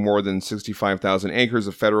withdrew more than 65,000 acres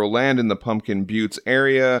of federal land in the Pumpkin Buttes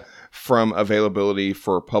area from availability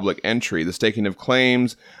for public entry, the staking of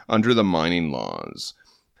claims under the mining laws.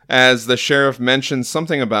 As the sheriff mentions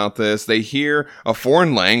something about this, they hear a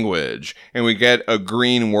foreign language, and we get a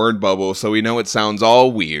green word bubble, so we know it sounds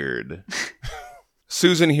all weird.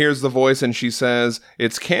 Susan hears the voice, and she says,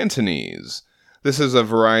 "It's Cantonese." This is a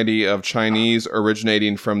variety of Chinese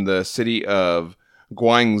originating from the city of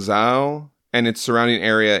Guangzhou and its surrounding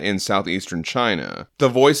area in southeastern China. The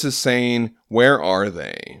voice is saying, "Where are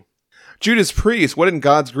they?" Judas Priest, what in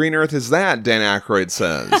God's green earth is that? Dan Aykroyd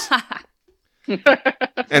says.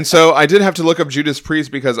 And so I did have to look up Judas Priest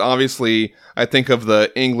because obviously I think of the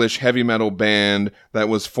English heavy metal band that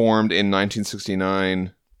was formed in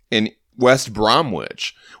 1969 in West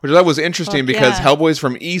Bromwich, which I thought was interesting because Hellboy's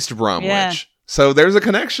from East Bromwich. Yeah. So there's a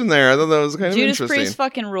connection there. I thought that was kind of Judas interesting. Priest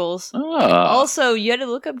fucking rules. Oh. Also, you had to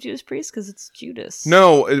look up Judas Priest because it's Judas.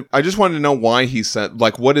 No, I just wanted to know why he said,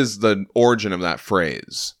 like, what is the origin of that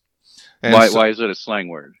phrase? And Why is it a slang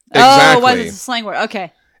word? Exactly. Oh, why is it a slang word?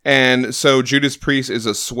 Okay. And so Judas Priest is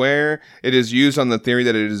a swear. It is used on the theory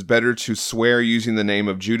that it is better to swear using the name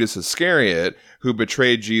of Judas Iscariot, who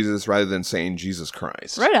betrayed Jesus rather than saying Jesus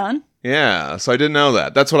Christ. Right on. Yeah, so I didn't know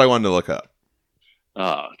that. That's what I wanted to look up.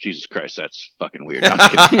 Oh, Jesus Christ, that's fucking weird. No,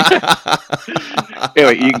 I'm kidding.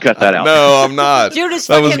 Anyway, you can cut that out. No, I'm not. Judas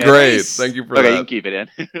That was fucking great. Priest. Thank you for Okay, that. you can keep it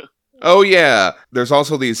in. Oh, yeah. There's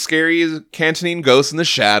also these scary Cantonese ghosts in the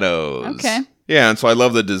shadows. Okay. Yeah, and so I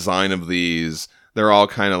love the design of these. They're all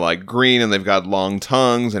kind of like green and they've got long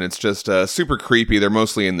tongues and it's just super creepy. They're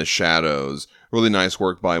mostly in the shadows. Really nice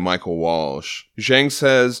work by Michael Walsh. Zhang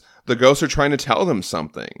says, the ghosts are trying to tell them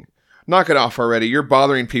something. Knock it off already. You're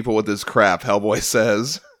bothering people with this crap, Hellboy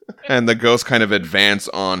says. And the ghosts kind of advance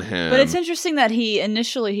on him. But it's interesting that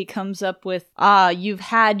he comes up with, you've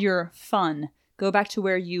had your fun. Go back to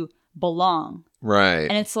where you belong. Right.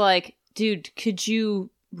 And it's like, dude, could you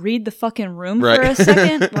read the fucking room Right. for a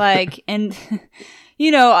second? Like, and,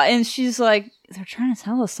 you know, and she's like, they're trying to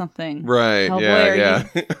tell us something. Right. Hellboy, Yeah. are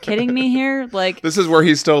you kidding me here? Like, This is where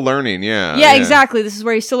he's still learning. Yeah. yeah, exactly. This is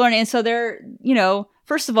where he's still learning. And so they're, you know,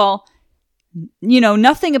 first of all,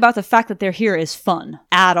 nothing about the fact that they're here is fun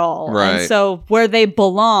at all. Right. And so where they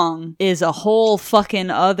belong is a whole fucking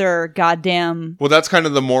other goddamn... Well, that's kind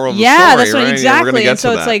of the moral of the Yeah, story, that's what, right? exactly. Yeah, we're gonna get And so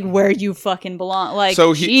to it's that. like where you fucking belong. Like,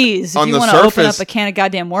 So geez, if on you the want to open surface- up a can of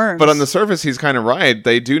goddamn worms. But on the surface, he's kind of right.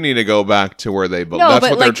 They do need to go back to where they belong. No, That's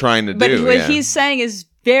but what they're like, trying to but do. what yeah. he's saying is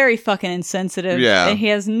very fucking insensitive. Yeah. And he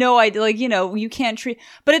has no idea. Like, you can't treat...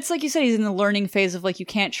 But it's like you said, he's in the learning phase of, like, you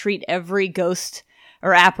can't treat every ghost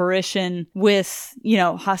or apparition with,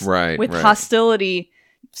 Right. hostility.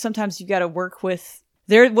 Sometimes you got to work with...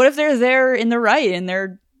 What if they're there in the right and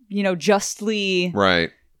they're, justly...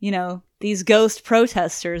 Right. These ghost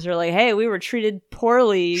protesters are like, hey, we were treated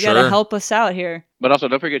poorly. You got to Sure. help us out here. But also,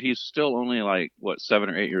 don't forget, he's still only like, 7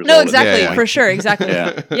 or 8 years No, old. exactly, Yeah. for sure, exactly.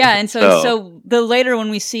 Yeah. Yeah, and so So- the later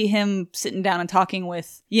when we see him sitting down and talking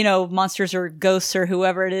with, monsters or ghosts or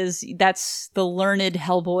whoever it is, that's the learned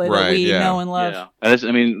Hellboy that Right, we yeah. know and love. Yeah.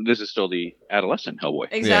 And this is still the adolescent Hellboy.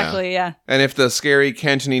 Exactly, yeah. And if the scary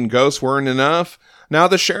cantonine ghosts weren't enough, now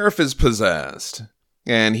the sheriff is possessed.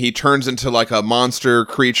 And he turns into like a monster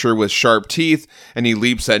creature with sharp teeth, and he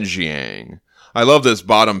leaps at Jiang. I love this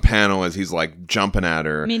bottom panel as he's like jumping at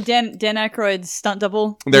her. I mean, Dan Aykroyd's stunt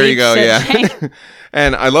double. There you go, leaps yeah. at Jank.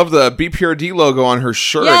 And I love the BPRD logo on her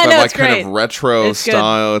shirt, Yeah, that no, like it's kind great. of retro It's good.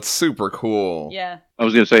 style. It's super cool. Yeah. I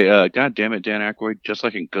was going to say, God damn it, Dan Aykroyd, just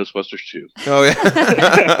like in Ghostbusters 2. Oh yeah.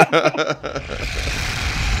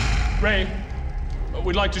 Ray,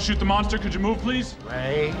 we'd like to shoot the monster. Could you move, please?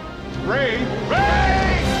 Ray. Ray!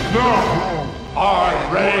 No! I,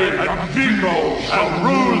 Ray and Bingo, shall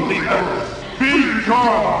rule the earth. Be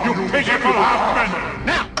gone, you pitiful half-men!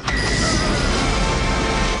 Now!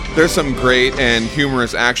 There's some great and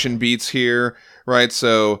humorous action beats here, right?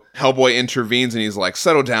 So Hellboy intervenes and he's like,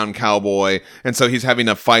 settle down, cowboy. And so he's having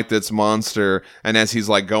to fight this monster. And as he's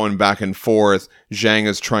like going back and forth, Zhang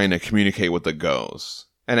is trying to communicate with the ghosts.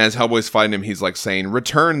 And as Hellboy's fighting him, he's like saying,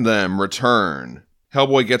 return them, return.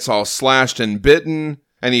 Hellboy gets all slashed and bitten,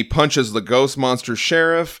 and he punches the ghost monster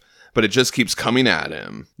sheriff, but it just keeps coming at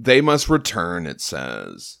him. They must return, it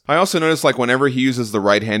says. I also noticed, like, whenever he uses the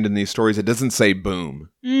right hand in these stories, it doesn't say boom.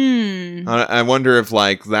 I wonder if,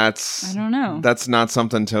 like, that's... I don't know. That's not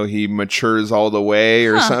something until he matures all the way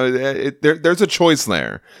or something. There's a choice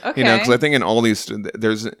there. Okay. Because I think in all these...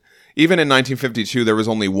 There's... Even in 1952, there was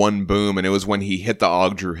only one boom, and it was when he hit the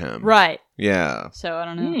Ogdru hymn. Right. Yeah. So I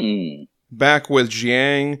don't know. Back with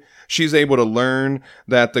Jiang, she's able to learn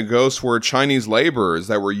that the ghosts were Chinese laborers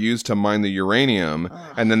that were used to mine the uranium,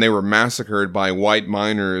 and then they were massacred by white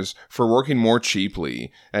miners for working more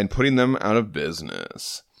cheaply and putting them out of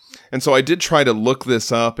business. And so I did try to look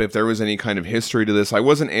this up if there was any kind of history to this. I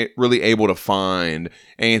wasn't really able to find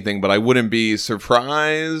anything, but I wouldn't be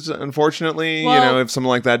surprised, unfortunately, Well, if something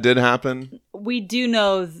like that did happen. We do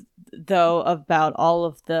know, though, about all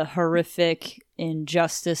of the horrific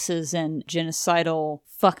injustices and genocidal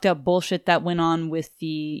fucked up bullshit that went on with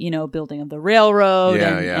the, building of the railroad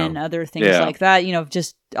and other things like that.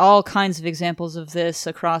 Just all kinds of examples of this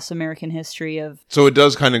across American history of... So it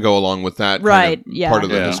does kind of go along with that Right, kind of yeah. part of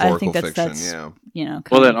the Yeah. historical I think fiction. that's Yeah.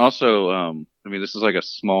 Well, then also, this is like a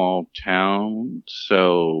small town,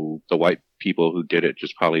 so the white people who did it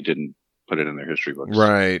just probably didn't put it in their history books.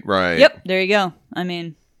 Right. Yep, there you go.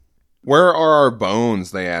 Where are our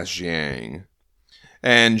bones? They ask Jiang.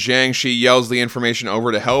 And Jiang, she yells the information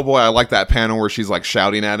over to Hellboy. I like that panel where she's like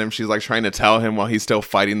shouting at him. She's like trying to tell him while he's still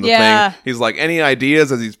fighting the thing. He's like, any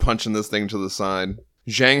ideas, as he's punching this thing to the side.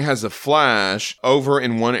 Jiang has a flash over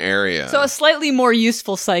in one area. So a slightly more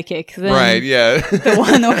useful psychic than Right, yeah. the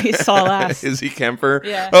one that we saw last. Is he Kemper?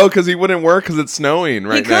 Yeah. Oh, because he wouldn't work because it's snowing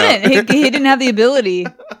right He couldn't. He didn't have the ability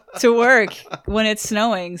to work when it's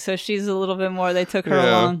snowing. So she's a little bit more. They took her Yeah.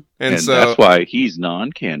 along. And so that's why he's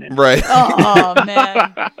non-canon. Right. Oh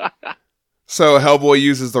man. So Hellboy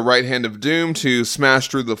uses the right hand of doom to smash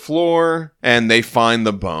through the floor, and they find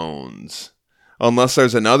the bones. Unless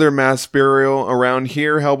there's another mass burial around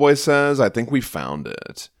here, Hellboy says, I think we found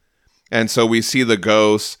it. And so we see the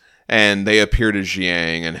ghosts, and they appear to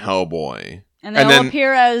Jiang and Hellboy. And they all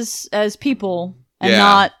appear as people and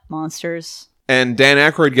not monsters. And Dan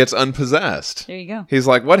Aykroyd gets unpossessed. There you go. He's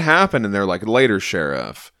like, what happened? And they're like, later,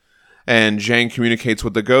 Sheriff. And Jiang communicates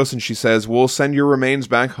with the ghost, and she says, we'll send your remains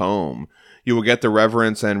back home. You will get the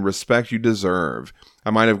reverence and respect you deserve. I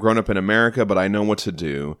might have grown up in America, but I know what to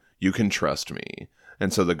do. You can trust me.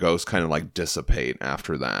 And so the ghosts kind of like dissipate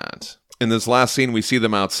after that. In this last scene, we see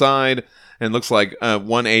them outside, And it looks like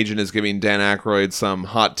one agent is giving Dan Aykroyd some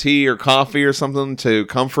hot tea or coffee or something to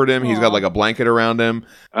comfort him. He's got like a blanket around him.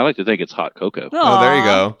 I like to think it's hot cocoa. Oh, there you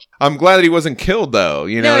go. I'm glad that he wasn't killed, though.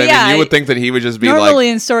 You know what I mean? You would think that he would just be normally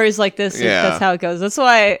like... in stories like this, that's how it goes. That's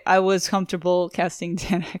why I was comfortable casting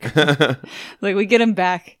Dan Aykroyd. Like, we get him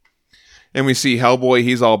back. And we see Hellboy,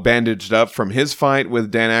 he's all bandaged up from his fight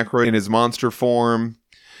with Dan Aykroyd in his monster form.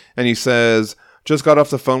 And he says, just got off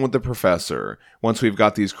the phone with the professor. Once we've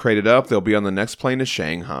got these crated up, they'll be on the next plane to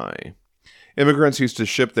Shanghai. Immigrants used to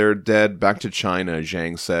ship their dead back to China,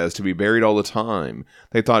 Zhang says, to be buried all the time.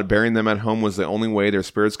 They thought burying them at home was the only way their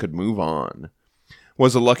spirits could move on.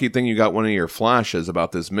 Was a lucky thing you got one of your flashes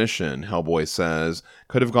about this mission, Hellboy says.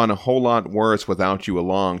 Could have gone a whole lot worse without you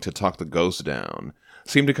along to talk the ghost down.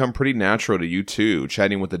 Seemed to come pretty natural to you too,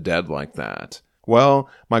 chatting with the dead like that. Well,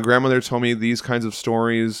 my grandmother told me these kinds of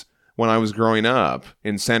stories when I was growing up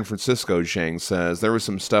in San Francisco, Zhang says. There was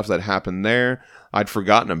some stuff that happened there I'd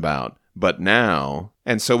forgotten about. But now...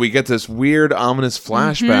 And so we get this weird, ominous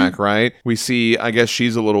flashback, right? We see, I guess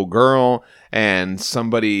she's a little girl, and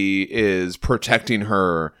somebody is protecting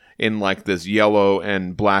her in like this yellow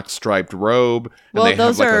and black striped robe. And Well,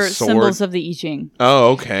 those have, like, are a sword. symbols of the I Ching.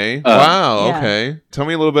 Oh, okay. Wow, yeah. okay. Tell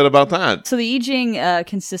me a little bit about that. So the I Ching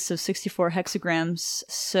consists of 64 hexagrams,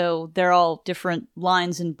 so they're all different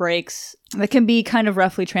lines and breaks that can be kind of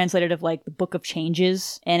roughly translated of like the Book of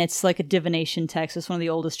Changes, and it's like a divination text. It's one of the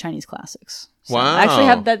oldest Chinese classics. So Wow. I actually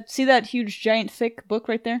have that. See that huge, giant, thick book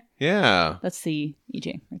right there? Yeah. That's the I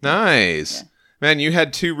Ching. Right there. Nice. Yeah. Man, you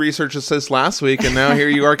had 2 research assists last week, and now here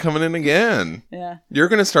you are coming in again. Yeah. You're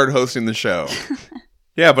going to start hosting the show.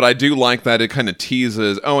 Yeah, but I do like that it kind of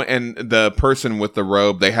teases. Oh, and the person with the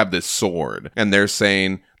robe, they have this sword, and they're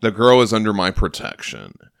saying, the girl is under my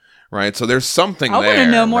protection. Right? So there's something there. I want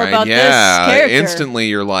to know more about this character. Instantly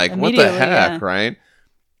you're like, what the heck, right?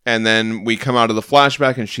 And then we come out of the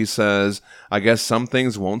flashback, and she says, I guess some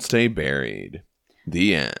things won't stay buried.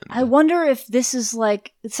 The end. I wonder if this is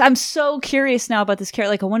like... I'm so curious now about this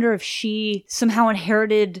character. Like, I wonder if she somehow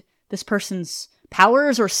inherited this person's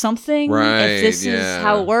powers or something. Right, if this is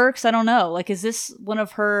how it works. I don't know. Like, is this one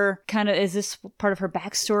of her kind of... Is this part of her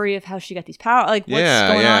backstory of how she got these powers? Like,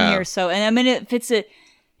 what's going on here? So, and I mean, if it's a...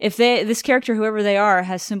 If this character, whoever they are,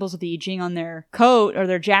 has symbols of the I Ching on their coat or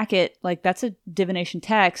their jacket, like, that's a divination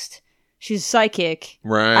text. She's psychic.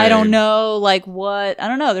 Right. I don't know, like, what... I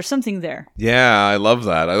don't know. There's something there. Yeah, I love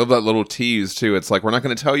that. I love that little tease, too. It's like, we're not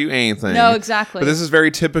going to tell you anything. No, exactly. But this is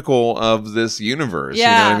very typical of this universe. Yeah.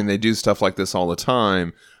 You know what I mean? They do stuff like this all the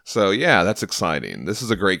time. So, yeah, that's exciting. This is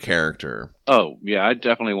a great character. Oh, yeah, I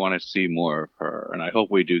definitely want to see more of her, and I hope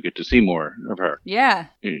we do get to see more of her. Yeah.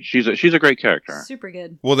 She's a great character. Super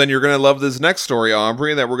good. Well, then you're going to love this next story,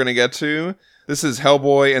 Aubrey, that we're going to get to. This is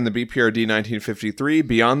Hellboy and the BPRD 1953,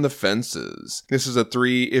 Beyond the Fences. This is a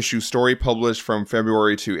 3-issue story published from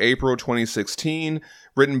February to April 2016,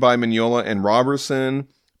 written by Mignola and Robertson,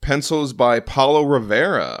 pencils by Paulo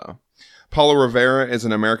Rivera. Paulo Rivera is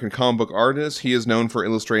an American comic book artist. He is known for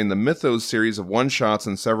illustrating the Mythos series of one-shots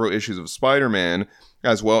and several issues of Spider-Man,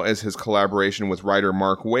 as well as his collaboration with writer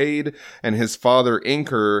Mark Waid and his father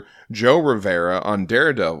inker Joe Rivera on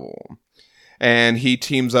Daredevil. And he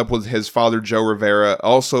teams up with his father, Joe Rivera.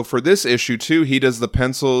 Also, for this issue, too, he does the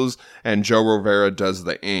pencils and Joe Rivera does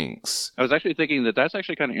the inks. I was actually thinking that that's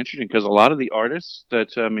actually kind of interesting because a lot of the artists that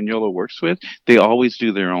Mignola works with, they always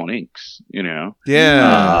do their own inks, you know?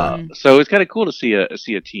 Yeah. So it's kind of cool to see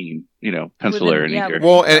a team, you know, penciler and inker.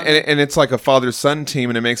 Well, and it's like a father-son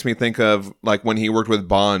team, and it makes me think of, like, when he worked with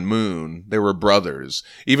Ba and Moon. They were brothers.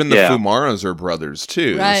 Even the Fumaras are brothers,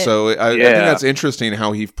 too. Right. So I think that's interesting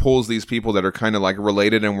how he pulls these people that are kind of, like,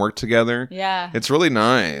 related and work together. Yeah. It's really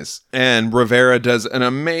nice. And Rivera does an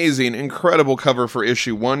amazing, incredible cover for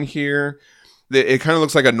issue 1 here. It kind of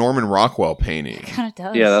looks like a Norman Rockwell painting. It kind of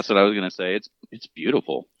does. Yeah, that's what I was going to say. It's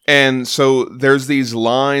beautiful. And so there's these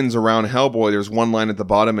lines around Hellboy. There's 1 line at the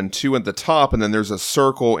bottom and 2 at the top, and then there's a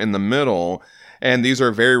circle in the middle. And these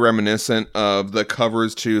are very reminiscent of the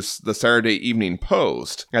covers to the Saturday Evening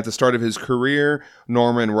Post. At the start of his career,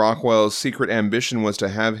 Norman Rockwell's secret ambition was to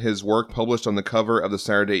have his work published on the cover of the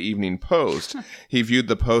Saturday Evening Post. He viewed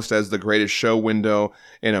the Post as the greatest show window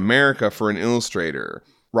in America for an illustrator.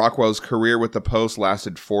 Rockwell's career with the Post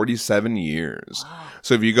lasted 47 years. Wow.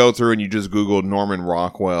 So if you go through and you just Google Norman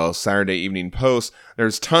Rockwell Saturday Evening Post,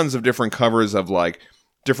 there's tons of different covers of like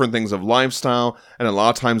different things of lifestyle, and a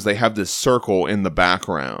lot of times they have this circle in the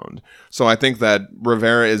background. So I think that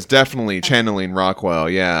Rivera is definitely channeling Rockwell,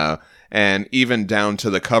 yeah. And even down to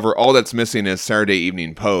the cover, all that's missing is Saturday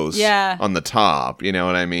Evening Post on the top. You know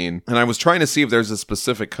what I mean? And I was trying to see if there's a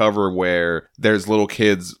specific cover where there's little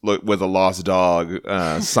kids with a lost dog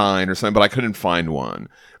sign or something, but I couldn't find one.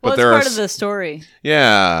 Well, But it's there part are of the story.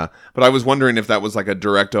 Yeah, but I was wondering if that was like a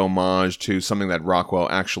direct homage to something that Rockwell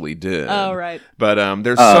actually did. Oh, right. But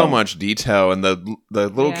there's so much detail, and the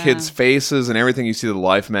little kids' faces and everything. You see the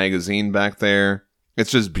Life magazine back there. It's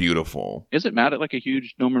just beautiful. Isn't Matt like a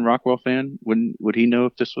huge Norman Rockwell fan? Would he know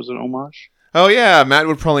if this was an homage? Oh yeah, Matt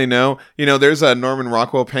would probably know. You know, there's a Norman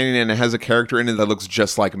Rockwell painting, and it has a character in it that looks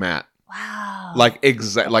just like Matt. Wow. Like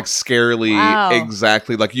scarily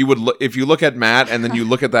exactly like you would if you look at Matt and then you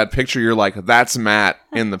look at that picture, you're like, that's Matt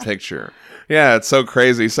in the picture. Yeah, it's so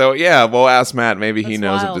crazy. So yeah, we'll ask Matt. Maybe he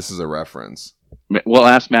knows if this is a reference. We'll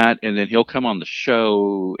ask Matt, and then he'll come on the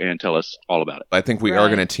show and tell us all about it. I think we are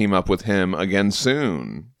going to team up with him again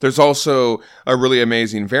soon. There's also a really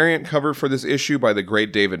amazing variant cover for this issue by the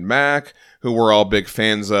great David Mack, who we're all big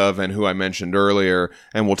fans of and who I mentioned earlier,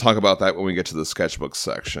 and we'll talk about that when we get to the sketchbook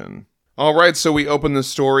section. All right, so we open the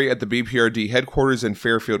story at the BPRD headquarters in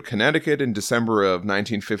Fairfield, Connecticut in December of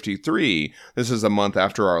 1953. This is a month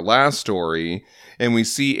after our last story. And we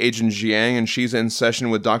see Agent Jiang, and she's in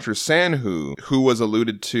session with Dr. Sanhu, who was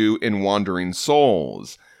alluded to in Wandering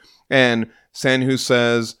Souls. And Sanhu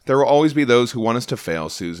says, there will always be those who want us to fail,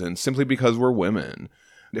 Susan, simply because we're women.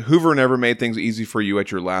 Hoover never made things easy for you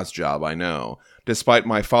at your last job, I know. Despite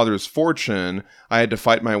my father's fortune, I had to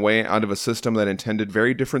fight my way out of a system that intended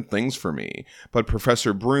very different things for me. But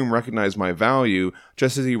Professor Broom recognized my value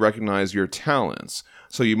just as he recognized your talents.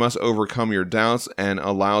 So you must overcome your doubts and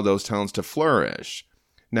allow those talents to flourish.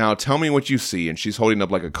 Now tell me what you see, and she's holding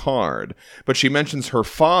up like a card. But she mentions her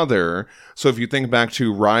father, so if you think back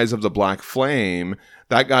to Rise of the Black Flame,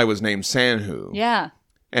 that guy was named Sanhu. Yeah.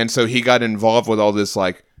 And so he got involved with all this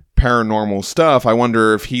like paranormal stuff. I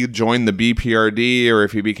wonder if he joined the BPRD or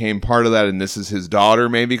if he became part of that and this is his daughter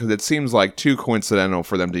maybe, because it seems like too coincidental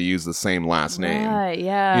for them to use the same last name. Right,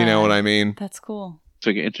 yeah. You know what I mean? That's cool. So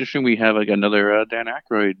interesting, we have like another Dan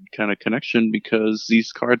Aykroyd kind of connection because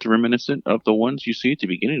these cards are reminiscent of the ones you see at the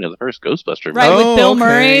beginning of the first Ghostbuster. Right, with Bill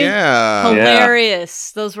Murray. Yeah.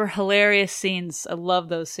 Hilarious. Those were hilarious scenes. I love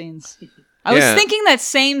those scenes. I was thinking that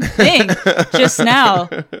same thing just now.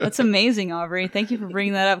 That's amazing, Aubrey. Thank you for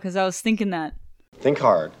bringing that up because I was thinking that. Think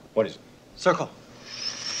hard. What is it? Circle.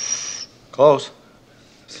 Close.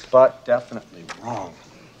 But definitely wrong.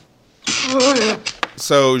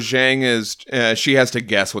 So Zhang is, she has to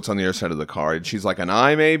guess what's on the other side of the card. She's like, an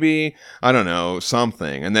eye maybe? I don't know,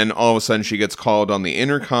 something. And then all of a sudden she gets called on the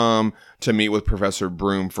intercom to meet with Professor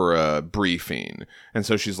Broom for a briefing. And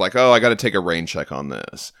so she's like, oh, I got to take a rain check on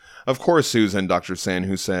this. Of course, Susan, Dr.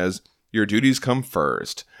 Sanhu says, your duties come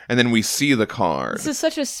first. And then we see the card. This is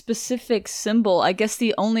such a specific symbol. I guess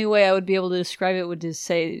the only way I would be able to describe it would just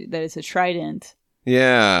say that it's a trident.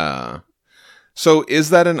 Yeah. So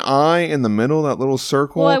is that an eye in the middle, that little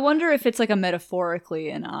circle? Well, I wonder if it's like a metaphorically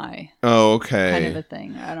an eye. Oh, okay. Kind of a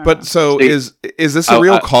thing. I don't know. But so is this a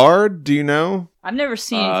real card? Do you know? I've never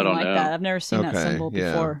seen anything like that. I've never seen that symbol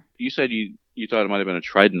before. You said you thought it might have been a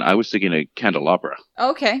trident. I was thinking a candelabra.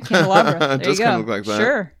 Okay, candelabra. There Does you go. kind of look like that.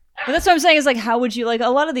 Sure. But that's what I'm saying is like, how would you, like, a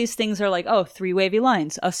lot of these things are like, oh, 3 wavy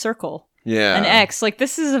lines, a circle. Yeah. An X. Like,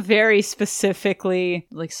 this is a very specifically,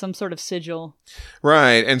 like, some sort of sigil.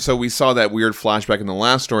 Right. And so we saw that weird flashback in the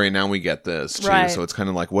last story, and now we get this, too. Right. So it's kind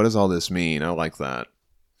of like, what does all this mean? I like that.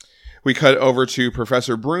 We cut over to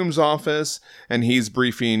Professor Broom's office, and he's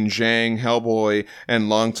briefing Zhang, Hellboy, and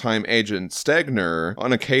longtime agent Stegner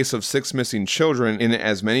on a case of 6 missing children in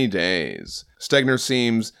as many days. Stegner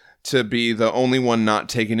seems to be the only one not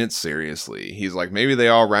taking it seriously. He's like, maybe they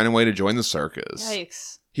all ran away to join the circus.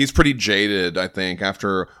 Yikes. He's pretty jaded, I think,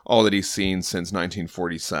 after all that he's seen since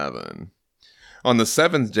 1947. On the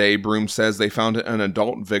 7th day, Broom says they found an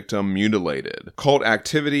adult victim mutilated. Cult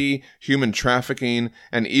activity, human trafficking,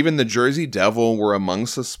 and even the Jersey Devil were among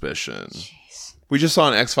suspicion. Jeez. We just saw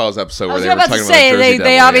an X-Files episode where I was they were about talking to say, about Jersey Devil.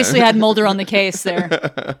 they obviously had Mulder on the case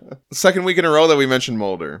there. Second week in a row that we mentioned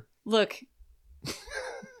Mulder. Look.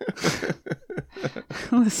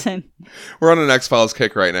 Listen. We're on an X-Files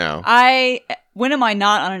kick right now. When am I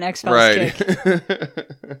not on an X-Files Right. kick?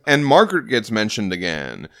 And Margaret gets mentioned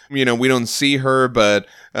again. You know, we don't see her, but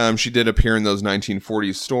she did appear in those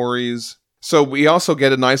 1940s stories. So we also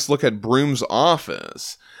get a nice look at Broom's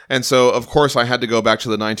office. And so, of course, I had to go back to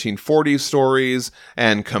the 1940s stories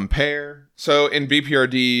and compare. So in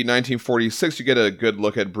BPRD 1946, you get a good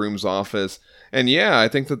look at Broom's office. And yeah, I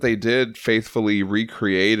think that they did faithfully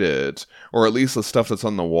recreate it, or at least the stuff that's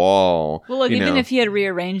on the wall. Well, look, even if he had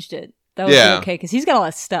rearranged it. that would Yeah. be okay, because he's got a lot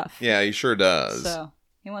of stuff. Yeah, he sure does. So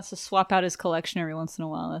he wants to swap out his collection every once in a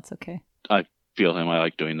while. That's okay. I feel him. I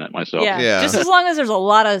like doing that myself. Yeah. Just as long as there's a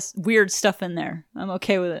lot of weird stuff in there, I'm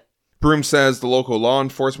okay with it. Broom says the local law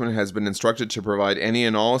enforcement has been instructed to provide any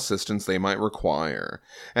and all assistance they might require.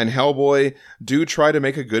 And Hellboy, do try to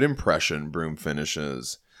make a good impression, Broom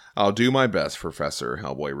finishes. I'll do my best, Professor,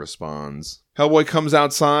 Hellboy responds. Hellboy comes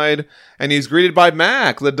outside, and he's greeted by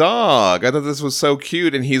Mac, the dog. I thought this was so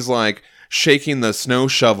cute, and he's like shaking the snow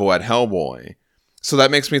shovel at Hellboy. So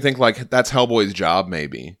that makes me think like that's Hellboy's job,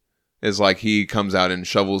 maybe. Is like he comes out and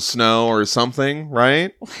shovels snow or something,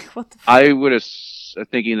 right? What the I would have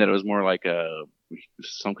thinking that it was more like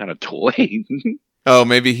some kind of toy. Oh,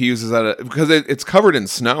 maybe he uses that because it's covered in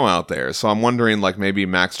snow out there. So I'm wondering, like, maybe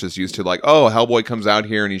Max just used to, like, oh, Hellboy comes out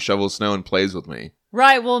here and he shovels snow and plays with me.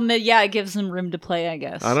 Right, well, yeah, it gives him room to play, I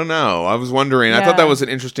guess. I don't know. I was wondering. I Yeah. thought that was an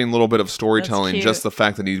interesting little bit of storytelling, That's just cute. the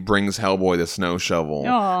fact that he brings Hellboy the snow shovel.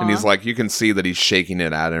 Aw. And he's like, you can see that he's shaking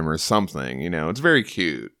it at him or something. You know, it's very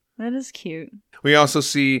cute. That is cute. We also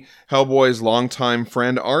see Hellboy's longtime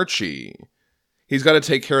friend Archie. He's got to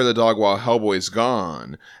take care of the dog while Hellboy's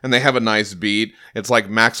gone. And they have a nice beat. It's like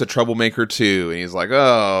Max a troublemaker too. And he's like,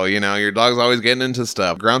 oh, you know, your dog's always getting into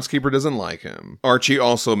stuff. Groundskeeper doesn't like him. Archie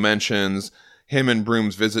also mentions him and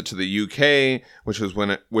Broom's visit to the UK,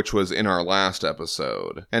 which was in our last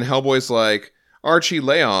episode. And Hellboy's like, Archie,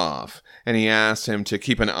 lay off. And he asked him to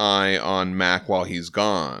keep an eye on Mac while he's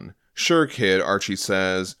gone. Sure, kid, Archie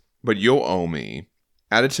says, but you'll owe me.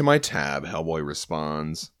 Add it to my tab, Hellboy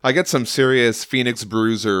responds. I get some serious Phoenix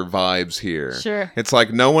Bruiser vibes here. Sure. It's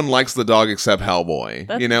like no one likes the dog except Hellboy.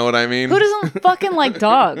 That's- You know what I mean? Who doesn't fucking like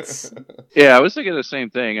dogs? Yeah, I was thinking the same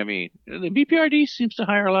thing. I mean, the BPRD seems to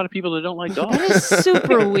hire a lot of people that don't like dogs. That is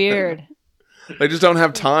super weird. They just don't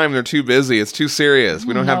have time. They're too busy. It's too serious.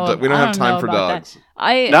 We don't have time for dogs.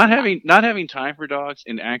 Not having time for dogs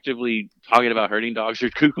and actively talking about hurting dogs are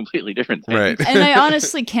two completely different things. Right. And I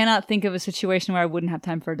honestly cannot think of a situation where I wouldn't have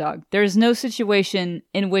time for a dog. There's no situation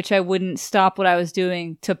in which I wouldn't stop what I was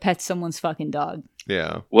doing to pet someone's fucking dog.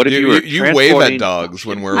 Yeah. What if you were you wave at transporting- dogs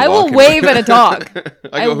when we're I will walking? wave at a dog.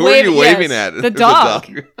 I go, who are you waving at? The It's a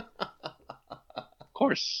dog. Of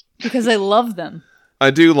course. Because I love them. I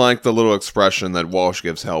do like the little expression that Walsh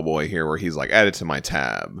gives Hellboy here where he's like, add it to my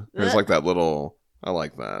tab. There's like that little... I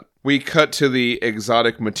like that. We cut to the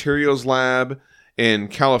Exotic Materials Lab in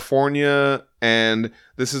California, and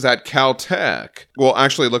this is at Caltech. Well,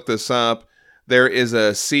 actually, look this up. There is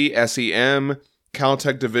a CSEM,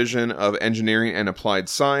 Caltech Division of Engineering and Applied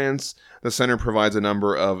Science. The center provides a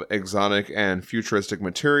number of exotic and futuristic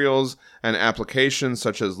materials and applications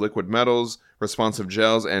such as liquid metals, responsive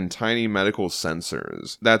gels, and tiny medical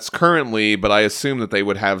sensors. That's currently, but I assume that they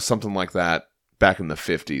would have something like that back in the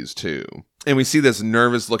 50s too. And we see this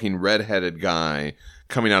nervous-looking red-headed guy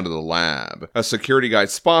coming out of the lab. A security guy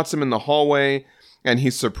spots him in the hallway, and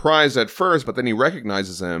he's surprised at first, but then he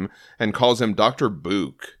recognizes him and calls him Dr.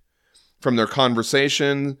 Book. From their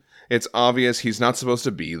conversation, it's obvious he's not supposed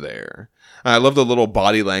to be there. I love the little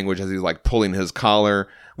body language as he's like pulling his collar.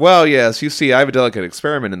 Well, yes, you see, I have a delicate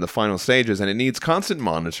experiment in the final stages, and it needs constant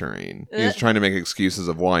monitoring. He's trying to make excuses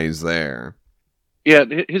of why he's there. Yeah,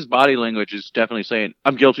 his body language is definitely saying,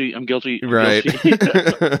 I'm guilty, I'm guilty, I'm Right.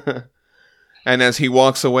 guilty. And as he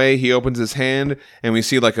walks away, he opens his hand, and we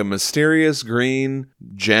see like a mysterious green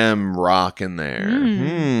gem rock in there.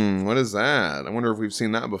 What is that? I wonder if we've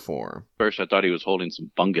seen that before. First, I thought he was holding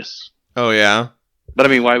some fungus. Oh, yeah? But I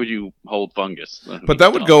mean, why would you hold fungus? But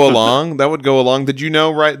that would go along. That would go along. Did you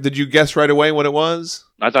know Did you guess right away what it was?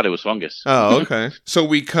 I thought it was fungus. Oh, okay. So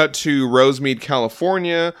we cut to Rosemead,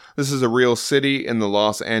 California. This is a real city in the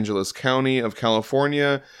Los Angeles County of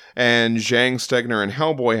California. And Zhang, Stegner, and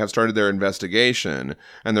Hellboy have started their investigation.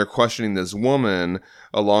 And they're questioning this woman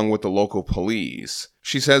along with the local police.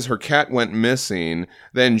 She says her cat went missing.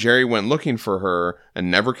 Then Jerry went looking for her and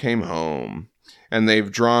never came home. And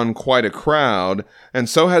they've drawn quite a crowd, and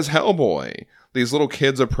so has Hellboy. These little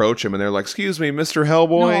kids approach him, and they're like, excuse me, Mr.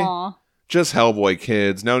 Hellboy? Aw. Just Hellboy,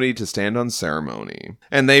 kids. No need to stand on ceremony.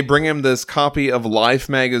 And they bring him this copy of Life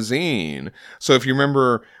magazine. So if you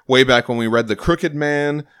remember way back when we read The Crooked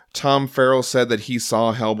Man, Tom Farrell said that he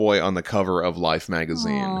saw Hellboy on the cover of Life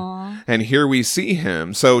magazine. Aw. And here we see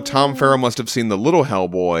him. So Tom Farrell must have seen the little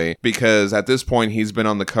Hellboy because at this point he's been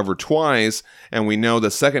on the cover twice. And we know the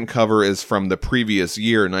second cover is from the previous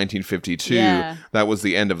year, 1952. Yeah. That was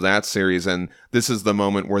the end of that series. And this is the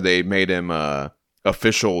moment where they made him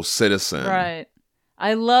official citizen. Right.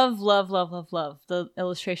 I love the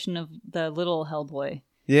illustration of the little Hellboy.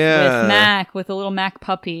 Yeah. With Mac, with a little Mac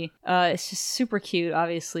puppy. It's just super cute.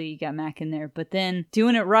 Obviously, you got Mac in there. But then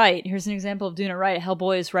doing it right. Here's an example of doing it right.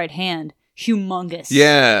 Hellboy's right hand. Humongous.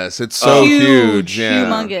 Yes, it's so huge. Yeah.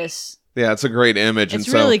 Humongous. Yeah, it's a great image. It's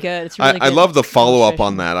and really so good. It's really good. I love the follow-up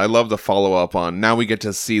on illustration. that. I love the follow-up on, now we get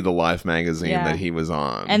to see the Life magazine Yeah. that he was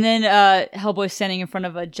on. And then Hellboy standing in front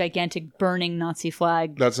of a gigantic burning Nazi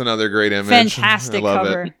flag. That's another great image. Fantastic I love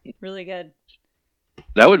cover. it. Really good.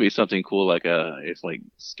 That would be something cool, like if like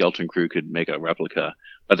Skeleton Crew could make a replica,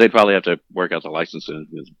 but they'd probably have to work out the licenses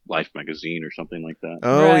with Life magazine or something like that.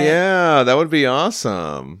 Oh, Right. yeah, that would be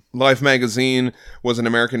awesome. Life magazine was an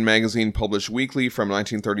American magazine published weekly from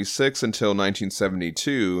 1936 until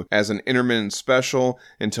 1972, as an intermittent special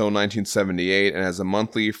until 1978, and as a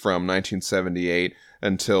monthly from 1978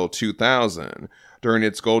 until 2000. During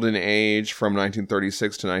its golden age from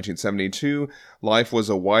 1936 to 1972, Life was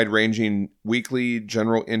a wide-ranging weekly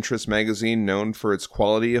general interest magazine known for its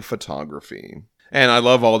quality of photography. And I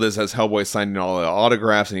love all this as Hellboy signing all the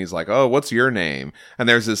autographs, and he's like, oh, what's your name? And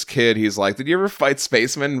there's this kid, he's like, did you ever fight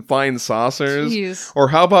spacemen and flying saucers? Jeez. Or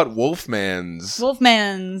how about Wolfmans?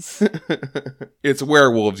 Wolfmans. It's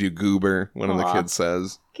werewolves, you goober, one of the Aw. kids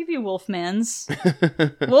says. Give you Wolfmans.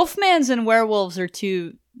 Wolfmans and werewolves are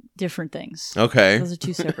two different things. Okay. Those are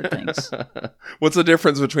two separate things. What's the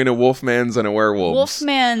difference between a wolfman's and a werewolf's?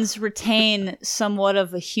 Wolfmans retain somewhat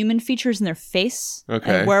of the human features in their face.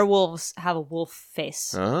 Okay. And werewolves have a wolf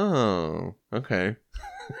face. Oh, okay.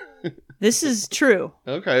 This is true.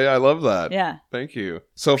 Okay, I love that. Yeah. Thank you.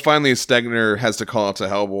 So finally, Stegner has to call out to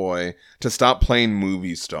Hellboy to stop playing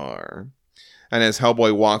movie star. And as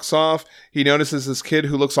Hellboy walks off, he notices this kid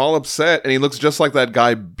who looks all upset, and he looks just like that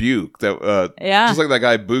guy Buke, just like that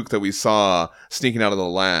guy Buke that we saw sneaking out of the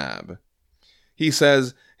lab. He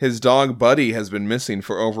says his dog Buddy has been missing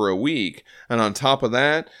for over a week, and on top of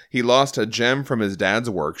that, he lost a gem from his dad's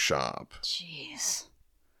workshop. Jeez.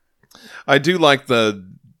 I do like the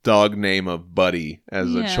dog name of Buddy as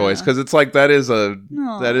a Yeah. choice, because it's like that is a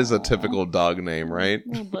Aw. typical dog name, right?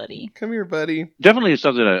 Little buddy. Come here, buddy. Definitely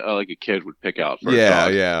something like a kid would pick out for a Yeah,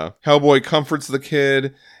 dog. yeah. Hellboy comforts the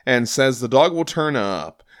kid and says the dog will turn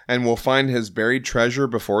up and will find his buried treasure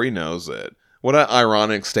before he knows it. What an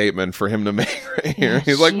ironic statement for him to make right here. Yeah,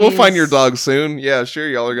 He's like, we'll find jeez. your dog soon. Yeah, sure,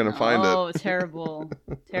 y'all are going to find it. Oh, terrible.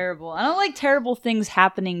 Terrible. I don't like terrible things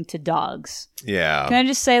happening to dogs. Yeah. Can I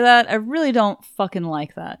just say that? I really don't fucking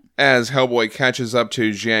like that. As Hellboy catches up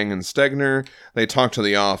to Jiang and Stegner, they talk to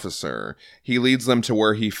the officer. He leads them to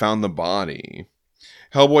where he found the body.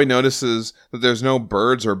 Hellboy notices that there's no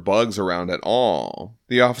birds or bugs around at all.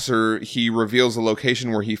 The officer, he reveals the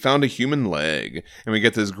location where he found a human leg, and we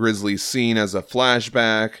get this grisly scene as a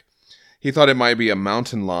flashback. He thought it might be a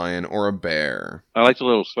mountain lion or a bear. I like the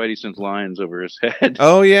little Spidey sense lines over his head.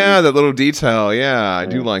 Oh yeah, that little detail. Yeah, I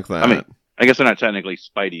do like that. I mean, I guess they're not technically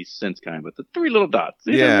Spidey sense kind, but the three little dots.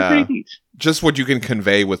 These Yeah. are pretty neat. Just what you can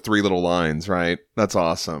convey with three little lines, right? That's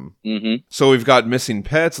awesome. Mm-hmm. So we've got missing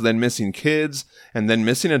pets, then missing kids, and then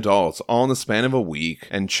missing adults, all in the span of a week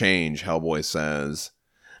and change, Hellboy says.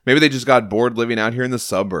 Maybe they just got bored living out here in the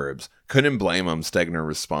suburbs. Couldn't blame them, Stegner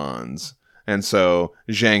responds. And so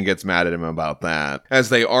Zhang gets mad at him about that. As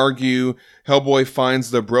they argue, Hellboy finds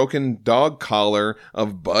the broken dog collar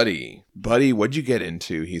of Buddy. Buddy, what'd you get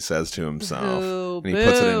into? He says to himself. Boo, And he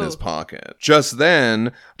puts it in boo. his pocket. Just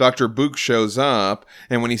then, Dr. Book shows up,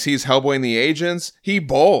 and when he sees Hellboy and the agents, he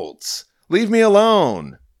bolts. Leave me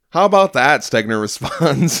alone. How about that? Stegner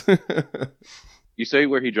responds. You say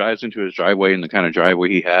where he drives into his driveway, and the kind of driveway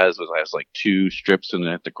he has like two strips and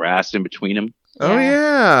the grass in between him. Oh,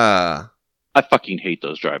 yeah. I fucking hate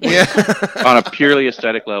those driveways. Yeah. On a purely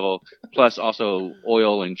aesthetic level, plus also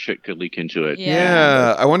oil and shit could leak into it.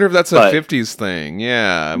 Yeah. I wonder if that's a But- 50s thing.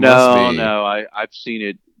 Yeah. It must be. No, I've seen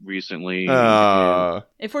it recently.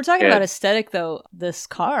 If we're talking Yeah. about aesthetic, though, this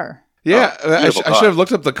car. Yeah, Oh, I beautiful should have car.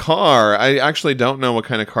 looked up the car. I actually don't know what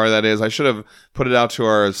kind of car that is. I should have put it out to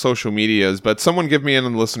our social medias, but someone give me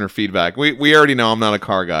in listener feedback. We already know I'm not a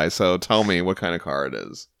car guy, so tell me what kind of car it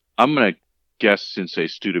is. I'm going to guess and say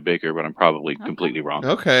Studebaker, but I'm probably completely wrong.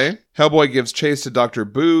 Okay. Hellboy gives chase to Dr.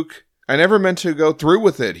 Book. I never meant to go through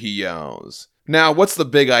with it, he yells. Now, what's the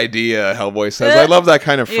big idea, Hellboy says. I love that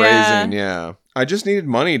kind of phrasing, yeah. I just needed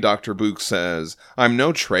money, Dr. Book says. I'm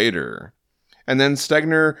no traitor. And then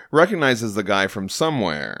Stegner recognizes the guy from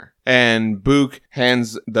somewhere. And Book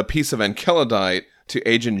hands the piece of Enceladite to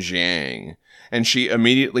Agent Jiang. And she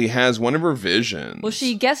immediately has one of her visions. Well,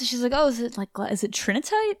 she guesses. She's like, "Oh, is it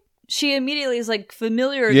trinitite?" she immediately is like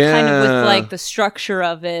familiar Yeah. kind of with like the structure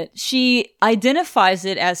of it. She identifies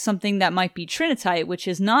it as something that might be Trinitite, which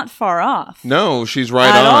is not far off. No, she's right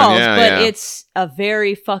at on. all, Yeah, but yeah. it's a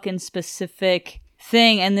very fucking specific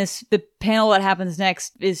thing, and the panel that happens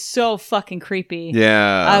next is so fucking creepy.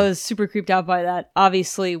 Yeah. I was super creeped out by that.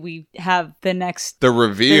 Obviously, we have the next the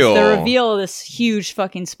reveal. the reveal of this huge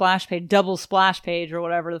fucking splash page, double splash page or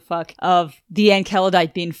whatever the fuck, of the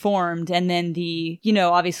Enceladite being formed, and then the, you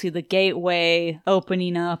know, obviously the gateway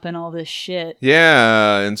opening up and all this shit.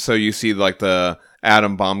 Yeah, and so you see like the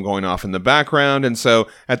atom bomb going off in the background, and so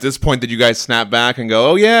at this point did you guys snap back and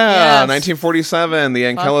go, oh yeah, Yes. 1947, the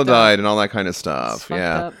Fucked Enceladite up. and all that kind of It's stuff. fucked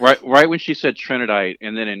Yeah. up. Right when she said Trinidite,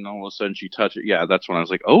 and then all of a sudden she touched it. Yeah, that's when I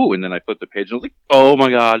was like, oh, and then I flipped the page and I was like, oh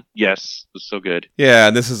my god, yes, it was so good.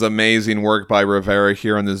 Yeah, this is amazing work by Rivera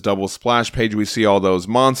here on this double splash page. We see all those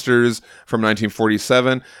monsters from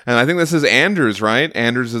 1947, and I think this is Anders, right?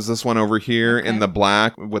 Anders is this one over here in the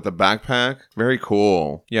black with the backpack. Very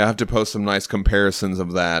cool. Yeah, I have to post some nice comparisons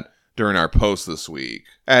of that during our post this week.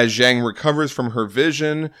 As Zhang recovers from her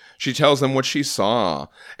vision, she tells them what she saw,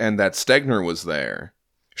 and that Stegner was there.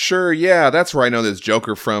 Sure, yeah, that's where I know this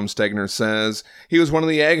Joker from, Stegner says. He was one of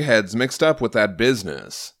the eggheads mixed up with that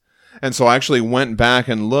business. And so I actually went back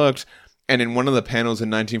and looked, and in one of the panels in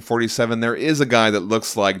 1947, there is a guy that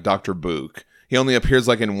looks like Dr. Book. He only appears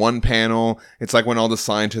like in one panel. It's like when all the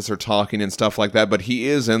scientists are talking and stuff like that, but he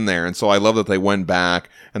is in there. And so I love that they went back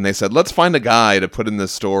and they said, let's find a guy to put in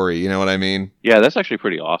this story. You know what I mean? Yeah, that's actually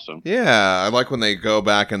pretty awesome. Yeah, I like when they go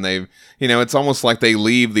back and they, you know, it's almost like they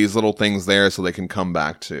leave these little things there so they can come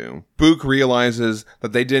back to. Book realizes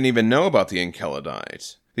that they didn't even know about the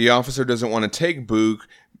Enceladite. The officer doesn't want to take Book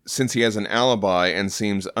since he has an alibi and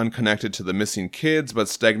seems unconnected to the missing kids, but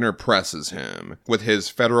Stegner presses him with his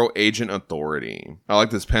federal agent authority. I like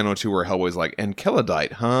this panel too where Hellboy's like,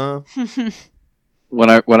 Enceladite, huh? When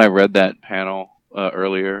I read that panel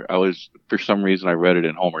earlier, I was, for some reason, I read it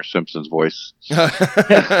in Homer Simpson's voice.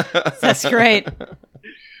 That's great.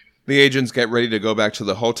 The agents get ready to go back to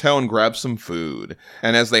the hotel and grab some food.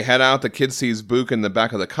 And as they head out, the kid sees Book in the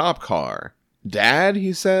back of the cop car. Dad,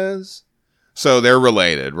 he says. So they're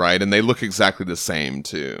related, right? And they look exactly the same,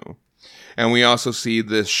 too. And we also see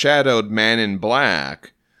this shadowed man in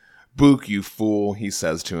black. Book, you fool, he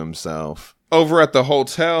says to himself. Over at the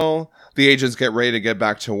hotel, the agents get ready to get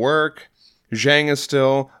back to work. Zhang is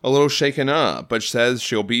still a little shaken up, but says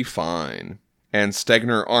she'll be fine. And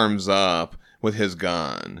Stegner arms up with his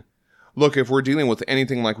gun. Look, if we're dealing with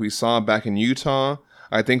anything like we saw back in Utah,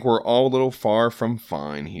 I think we're all a little far from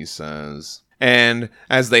fine, he says. And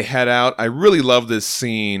as they head out, I really love this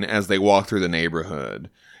scene as they walk through the neighborhood.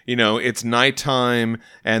 You know, it's nighttime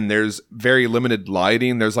and there's very limited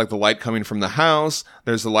lighting. There's like the light coming from the house.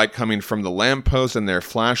 There's the light coming from the lamppost and their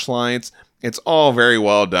flashlights. It's all very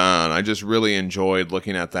well done. I just really enjoyed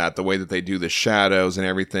looking at that, the way that they do the shadows and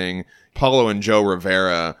everything. Paulo and Joe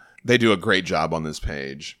Rivera, they do a great job on this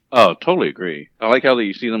page. Oh, totally agree. I like how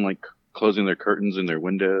you see them like closing their curtains in their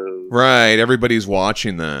windows. Right, everybody's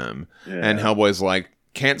watching them. Yeah. And Hellboy's like,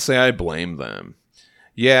 can't say I blame them.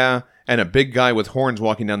 Yeah, and a big guy with horns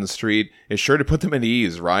walking down the street is sure to put them at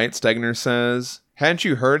ease, right? Stegner says. Hadn't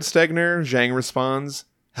you heard, Stegner? Zhang responds.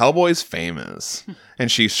 Hellboy's famous. And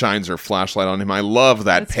she shines her flashlight on him. I love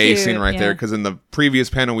that That's pacing cute, right there, yeah. because in the previous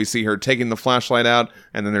panel we see her taking the flashlight out,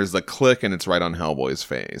 and then there's the click, and it's right on Hellboy's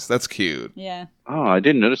face. That's cute. Yeah. Oh, I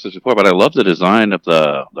didn't notice this before, but I love the design of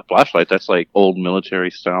the flashlight. That's like old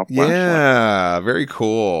military style flashlight. Yeah, very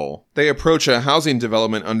cool. They approach a housing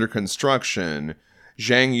development under construction.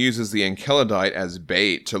 Zhang uses the Enceladite as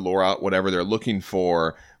bait to lure out whatever they're looking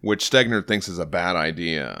for, which Stegner thinks is a bad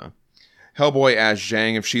idea. Hellboy asks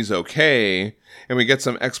Zhang if she's okay, and we get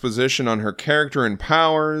some exposition on her character and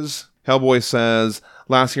powers. Hellboy says,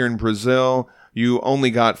 last year in Brazil, you only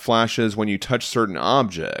got flashes when you touch certain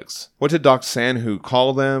objects. What did Doc Sanhu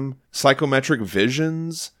call them? Psychometric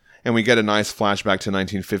visions? And we get a nice flashback to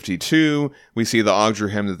 1952. We see the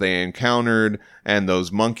Ogdruhem that they encountered, and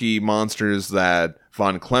those monkey monsters that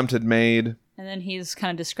Von Klemt had made. And then he's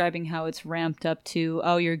kind of describing how it's ramped up to,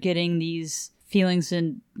 oh, you're getting these feelings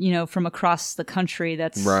in, you know, from across the country.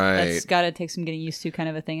 That's got to take some getting used to, kind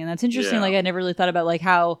of a thing. And that's interesting. Yeah. Like, I never really thought about like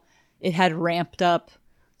how it had ramped up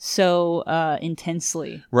so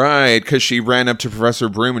intensely. Right, because she ran up to Professor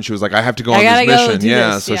Broom and she was like, I have to go on I gotta this go mission. do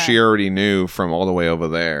Yeah, this, so yeah. she already knew from all the way over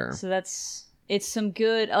there. So it's some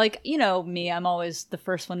good, like, you know me, I'm always the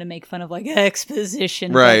first one to make fun of like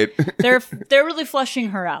exposition. but Right. they're really fleshing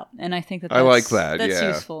her out, and I think that's I like that, That's yeah.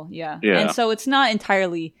 useful, yeah. Yeah. And so it's not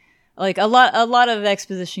entirely like a lot of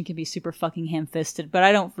exposition can be super fucking ham-fisted, but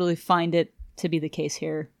I don't really find it to be the case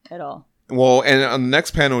here at all. Well, and on the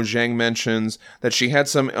next panel, Zhang mentions that she had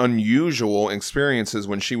some unusual experiences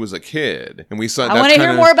when she was a kid. And we saw I want to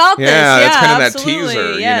hear more about this. Yeah, that's kind of absolutely. that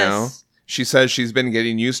teaser, yes. you know? She says she's been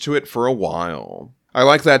getting used to it for a while. I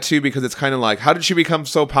like that too because it's kind of like, how did she become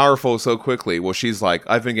so powerful so quickly? Well, she's like,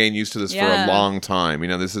 I've been getting used to this for a long time. You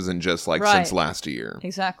know, this isn't just like since last year.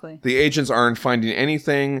 Exactly. The agents aren't finding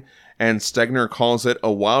anything, and Stegner calls it a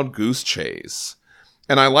wild goose chase.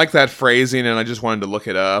 And I like that phrasing, and I just wanted to look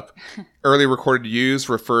it up. Early recorded use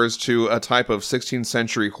refers to a type of 16th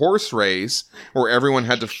century horse race where everyone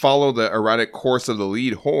had to follow the erratic course of the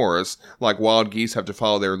lead horse, like wild geese have to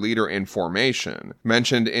follow their leader in formation.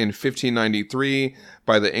 Mentioned in 1593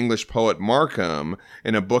 by the English poet Markham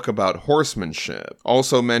in a book about horsemanship.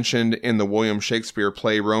 Also mentioned in the William Shakespeare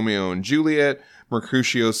play Romeo and Juliet,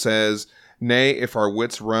 Mercutio says, "Nay, if our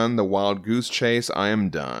wits run the wild goose chase, I am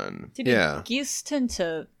done." Geese tend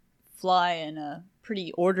to fly in a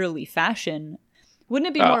pretty orderly fashion. Wouldn't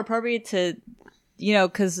it be more appropriate to,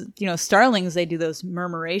 because, starlings, they do those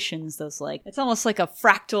murmurations, those like, it's almost like a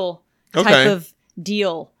fractal type of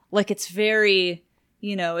deal. Like it's very,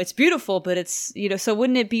 it's beautiful, but it's, so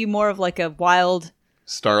wouldn't it be more of like a wild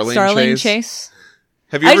starling chase?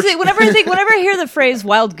 Have you whenever I hear the phrase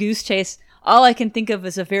wild goose chase, all I can think of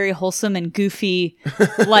is a very wholesome and goofy,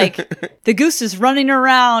 like the goose is running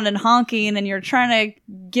around and honking and you're trying to,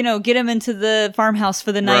 get him into the farmhouse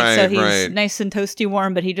for the night so he's nice and toasty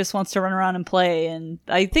warm, but he just wants to run around and play. And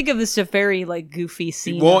I think of this as a very like goofy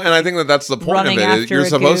scene. Well, and I think that's the point of it. You're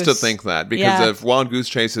supposed to think that because if wild goose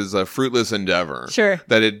chase is a fruitless endeavor,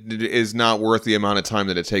 that it is not worth the amount of time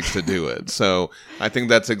that it takes to do it. So I think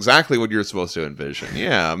that's exactly what you're supposed to envision.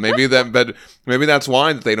 Yeah, maybe that's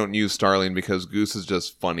why that they don't use starling, because goose is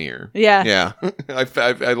just funnier. Yeah.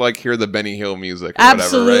 I like hear the Benny Hill music. Or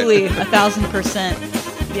absolutely, whatever, right? 1,000%.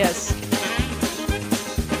 Yes.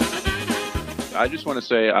 I just want to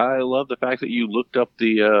say I love the fact that you looked up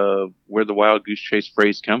the where the wild goose chase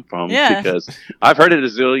phrase come from. Because I've heard it a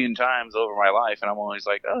zillion times over my life, and I'm always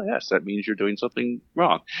like, oh yes, that means you're doing something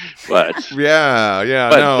wrong. But I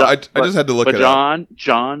just had to look it up.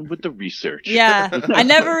 John with the research. Yeah, I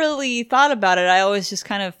never really thought about it. I always just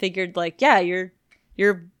kind of figured like,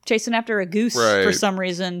 you're chasing after a goose for some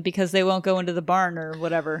reason because they won't go into the barn or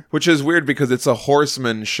whatever. Which is weird because it's a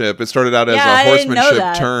horsemanship. It started out as a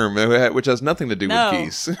horsemanship term, which has nothing to do with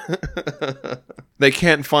geese. They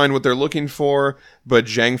can't find what they're looking for, but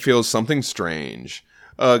Zhang feels something strange.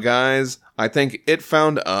 Guys, I think it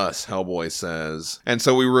found us, Hellboy says. And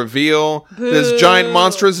so we reveal this giant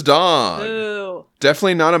monstrous dog. Boo.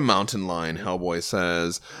 Definitely not a mountain lion, Hellboy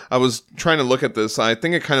says. I was trying to look at this. I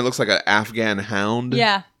think it kind of looks like an Afghan hound.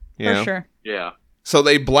 Yeah, for sure. Yeah. So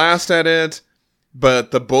they blast at it,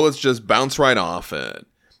 but the bullets just bounce right off it.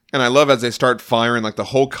 And I love as they start firing, like the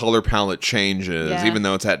whole color palette changes, even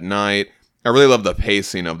though it's at night. I really love the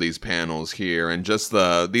pacing of these panels here, and just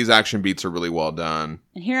these action beats are really well done.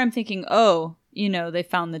 And here I'm thinking, they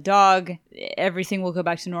found the dog. Everything will go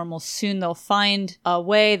back to normal soon. They'll find a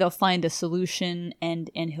way. They'll find a solution, and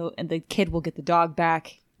the kid will get the dog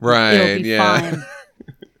back. Right? It'll be fine.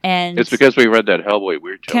 And it's because we read that Hellboy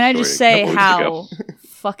Weird Tale. Can I just say how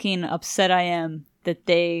fucking upset I am that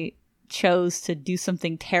they chose to do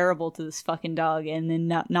something terrible to this fucking dog and then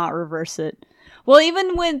not reverse it. Well,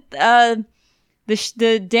 even with the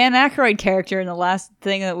Dan Aykroyd character in the last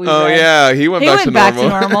thing that we read. Oh, yeah. He went back to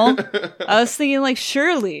normal. I was thinking, like,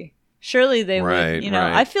 surely they would,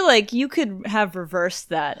 I feel like you could have reversed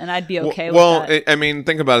that, and I'd be okay with that. Well, I mean,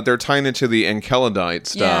 think about it. They're tying it to the Enceladite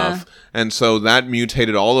stuff, and so that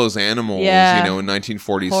mutated all those animals, in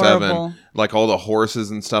 1947. Horrible. Like all the horses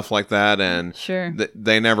and stuff like that, and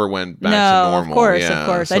they never went back to normal. Of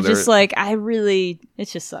course. So it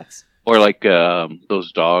just sucks. Or like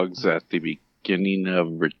those dogs at the beginning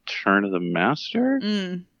of Return of the Master,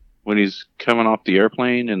 when he's coming off the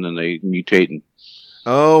airplane and then they mutate.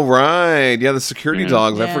 Oh, right. Yeah, the security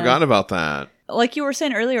dogs. I forgot about that. Like you were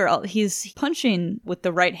saying earlier, he's punching with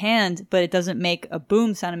the right hand, but it doesn't make a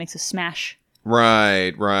boom sound. It makes a smash.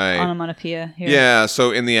 Right. Onomatopoeia here. Yeah,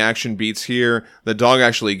 so in the action beats here, the dog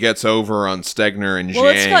actually gets over on Stegner and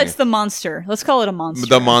Zhang. Well, it's the monster. Let's call it a monster.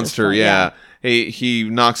 The monster, yeah. He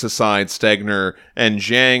knocks aside Stegner and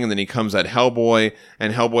Zhang, and then he comes at Hellboy,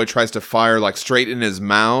 and Hellboy tries to fire like straight in his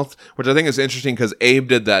mouth, which I think is interesting because Abe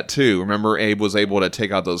did that too. Remember, Abe was able to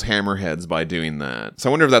take out those hammerheads by doing that. So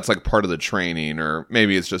I wonder if that's like part of the training, or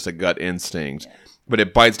maybe it's just a gut instinct. But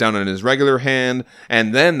it bites down on his regular hand,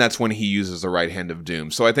 and then that's when he uses the right hand of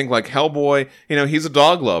doom. So I think like Hellboy, he's a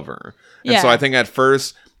dog lover. And so I think at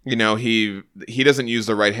first you know, he doesn't use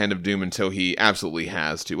the right hand of doom until he absolutely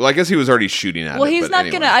has to. Well, I guess he was already shooting at it. Well, he's not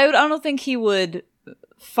anyway. gonna. I don't think he would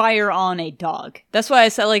fire on a dog. That's why I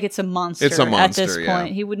said like it's a monster. It's a monster, at this yeah.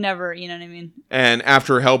 point. He would never. You know what I mean? And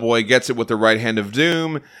after Hellboy gets it with the right hand of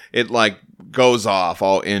doom, it like goes off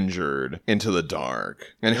all injured into the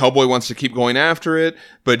dark. And Hellboy wants to keep going after it,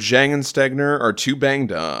 but Zhang and Stegner are too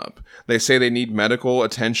banged up. They say they need medical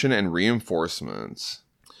attention and reinforcements.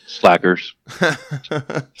 Slackers.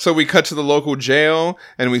 So we cut to the local jail,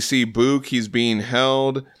 and we see Book. He's being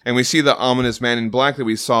held, and we see the ominous man in black that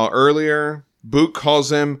we saw earlier. Book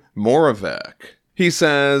calls him Moravec. He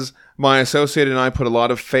says, "My associate and I put a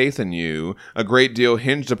lot of faith in you. A great deal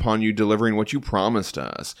hinged upon you delivering what you promised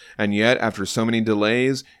us. And yet, after so many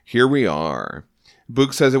delays, here we are."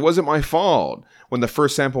 Book says, "It wasn't my fault. When the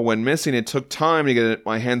first sample went missing, it took time to get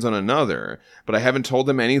my hands on another. But I haven't told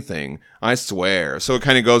them anything. I swear." So it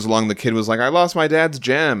kind of goes along. The kid was like, "I lost my dad's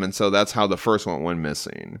gem." And so that's how the first one went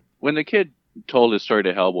missing. When the kid told his story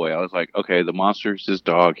to Hellboy, I was like, okay, the monster's his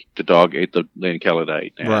dog. The dog ate the Lady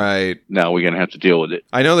Calidite. Right. Now we're going to have to deal with it.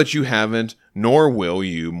 "I know that you haven't, nor will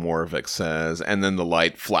you," Moravec says, and then the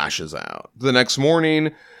light flashes out. The next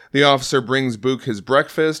morning, the officer brings Book his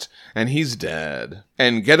breakfast, and he's dead.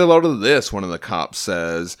 "And get a load of this," one of the cops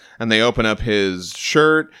says, and they open up his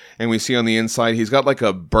shirt, and we see on the inside he's got like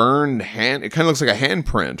a burned hand. It kind of looks like a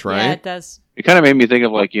handprint, right? Yeah, it does. It kind of made me think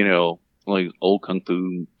of like, you know, like old kung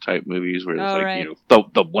fu type movies where it's like, right. you know,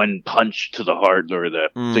 the one punch to the heart, or the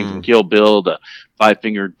thing from Kill Bill, the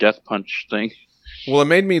 5-finger death punch thing. Well, it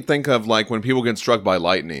made me think of like when people get struck by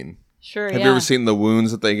lightning. Sure. Have yeah. you ever seen the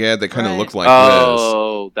wounds that they get? They kind of Right. look like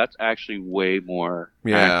Oh, that's actually way more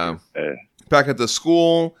Yeah. accurate. Back at the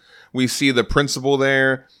school, we see the principal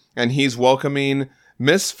there, and he's welcoming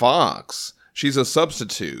Miss Fox. She's a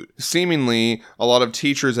substitute. Seemingly, a lot of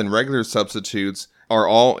teachers and regular substitutes are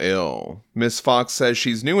all ill. Miss Fox says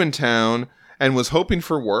she's new in town and was hoping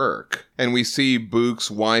for work. And we see Book's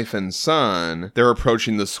wife and son. They're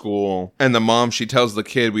approaching the school. And the mom, she tells the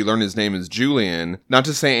kid, we learn his name is Julian, not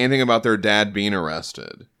to say anything about their dad being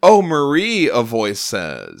arrested. "Oh, Marie," a voice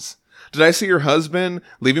says. "Did I see your husband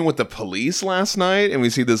leaving with the police last night?" And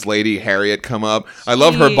we see this lady, Harriet, come up. I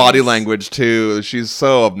love her body Jeez. language, too. She's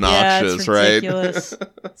so obnoxious, yeah, it's right? ridiculous.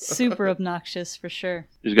 Super obnoxious, for sure.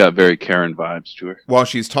 She's got very Karen vibes to her. While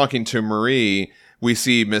she's talking to Marie, we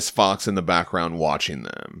see Miss Fox in the background watching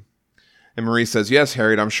them. And Marie says, "Yes,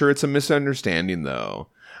 Harriet, I'm sure it's a misunderstanding, though.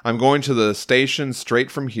 I'm going to the station straight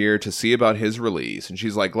from here to see about his release." And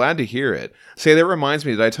she's like, "Glad to hear it. Say, that reminds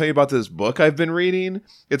me, did I tell you about this book I've been reading?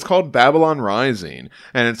 It's called Babylon Rising,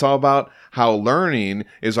 and it's all about how learning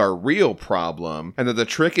is our real problem, and that the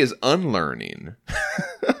trick is unlearning."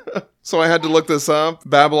 So I had to look this up.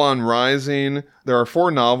 Babylon Rising. There are 4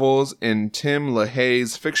 novels in Tim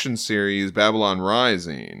LaHaye's fiction series, Babylon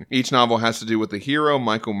Rising. Each novel has to do with the hero,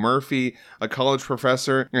 Michael Murphy, a college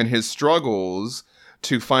professor, and his struggles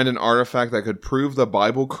to find an artifact that could prove the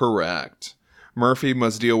Bible correct. Murphy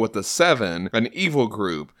must deal with the Seven, an evil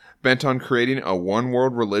group bent on creating a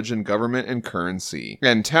one-world religion, government, and currency.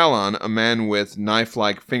 And Talon, a man with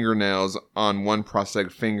knife-like fingernails on one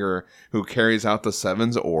prosthetic finger who carries out the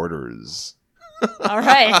Seven's orders. All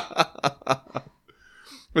right.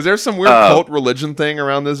 Was there some weird cult religion thing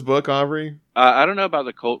around this book, Aubrey? I don't know about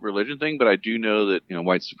the cult religion thing, but I do know that, you know,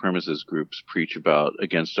 white supremacist groups preach about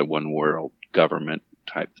against a one world government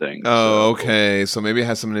type thing. Oh, okay. So maybe it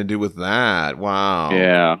has something to do with that. Wow.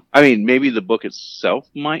 Yeah. I mean, maybe the book itself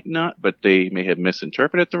might not, but they may have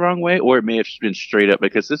misinterpreted it the wrong way, or it may have been straight up,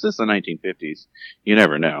 because this is the 1950s. You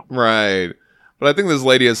never know. Right. But I think this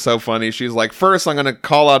lady is so funny. She's like, "First, I'm going to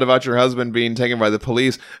call out about your husband being taken by the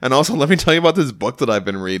police. And also, let me tell you about this book that I've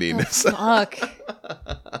been reading." Oh, fuck.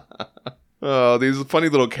 Oh, these funny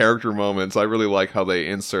little character moments. I really like how they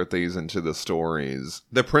insert these into the stories.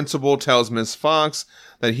 The principal tells Miss Fox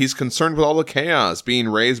that he's concerned with all the chaos being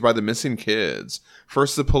raised by the missing kids.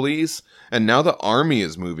 First the police, and now the army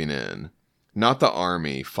is moving in. "Not the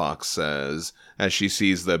army," Fox says, as she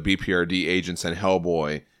sees the BPRD agents and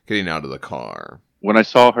Hellboy getting out of the car. When I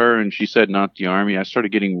saw her and she said not the army, I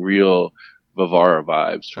started getting real Vivara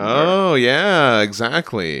vibes from her. Oh, yeah,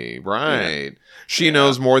 exactly. Right. Yeah. She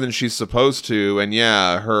knows more than she's supposed to, and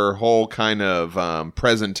yeah, her whole kind of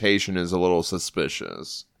presentation is a little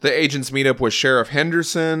suspicious. The agents meet up with Sheriff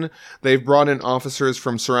Henderson. They've brought in officers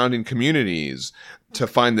from surrounding communities to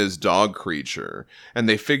find this dog creature, and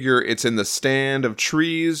they figure it's in the stand of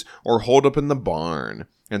trees or holed up in the barn.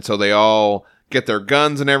 And so they all get their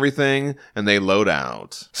guns and everything, and they load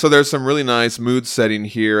out. So there's some really nice mood setting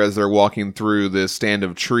here as they're walking through this stand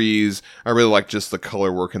of trees. I really like just the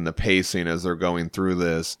color work and the pacing as they're going through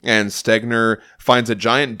this. And Stegner finds a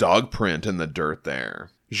giant dog print in the dirt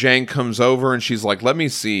there. Zhang comes over and she's like, let me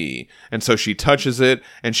see. And so she touches it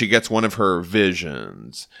and she gets one of her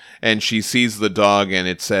visions. And she sees the dog and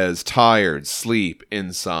it says, tired, sleep,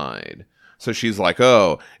 inside. So she's like,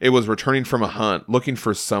 oh, it was returning from a hunt, looking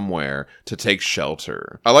for somewhere to take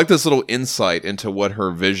shelter. I like this little insight into what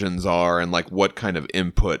her visions are and like what kind of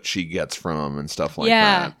input she gets from and stuff like that.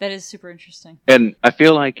 Yeah, that is super interesting. And I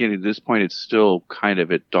feel like at this point it's still kind of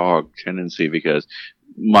a dog tendency because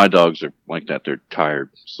my dogs are like that. They're tired,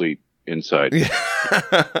 sleep, inside.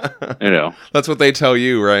 Yeah. That's what they tell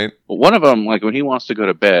you, right? One of them, like when he wants to go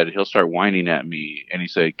to bed, he'll start whining at me and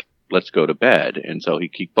he's like, let's go to bed. And so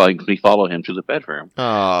we follow him to the bedroom. And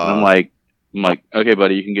I'm like, okay,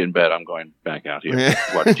 buddy, you can get in bed. I'm going back out here to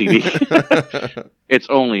watch TV. It's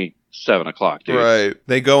only 7:00, dude. Right.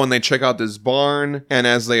 They go and they check out this barn. And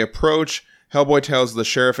as they approach, Hellboy tells the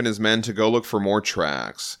sheriff and his men to go look for more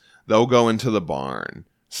tracks. They'll go into the barn.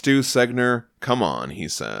 Stu Segner, come on, he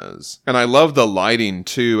says. And I love the lighting,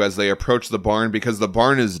 too, as they approach the barn because the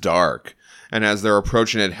barn is dark. And as they're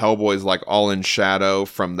approaching it, Hellboy's like all in shadow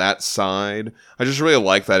from that side. I just really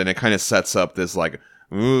like that. And it kind of sets up this like,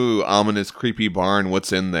 ooh, ominous, creepy barn.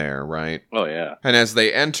 What's in there, right? Oh, yeah. And as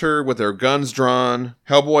they enter with their guns drawn,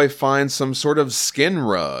 Hellboy finds some sort of skin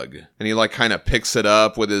rug. And he like kind of picks it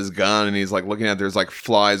up with his gun and he's like looking at it. There's like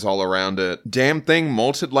flies all around it. Damn thing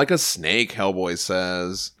molted like a snake, Hellboy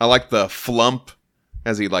says. I like the flump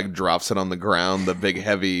as he like drops it on the ground, the big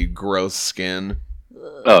heavy gross skin.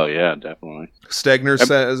 Oh, yeah, definitely. Stegner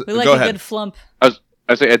says... We like go a ahead. good flump.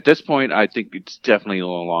 I say at this point, I think it's definitely no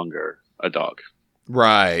longer a dog.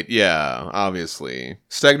 Right, yeah, obviously.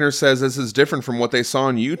 Stegner says this is different from what they saw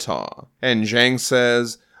in Utah. And Zhang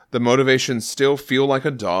says the motivations still feel like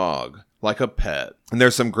a dog, like a pet. And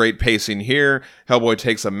there's some great pacing here. Hellboy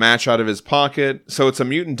takes a match out of his pocket, so it's a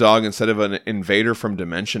mutant dog instead of an invader from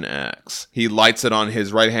Dimension X. He lights it on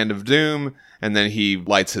his right hand of doom, and then he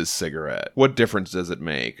lights his cigarette. What difference does it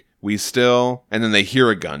make? We still... And then they hear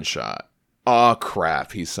a gunshot. Aw,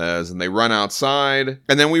 crap, he says, and they run outside.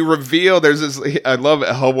 And then we reveal there's this... I love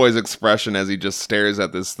Hellboy's expression as he just stares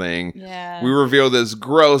at this thing. Yeah. We reveal this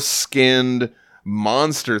gross-skinned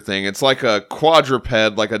monster thing. It's like a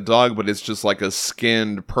quadruped, like a dog, but it's just like a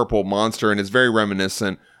skinned purple monster, and it's very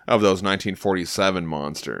reminiscent of those 1947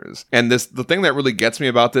 monsters. And the thing that really gets me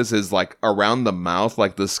about this is like around the mouth,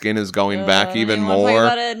 like the skin is going back even more.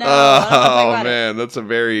 Oh man, that's a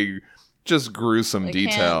very just gruesome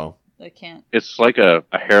detail. They can't. It's like a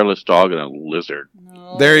hairless dog and a lizard.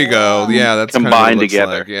 No. There you go. Yeah, that's combined kind of what it looks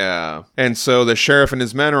together. like. Yeah. And so the sheriff and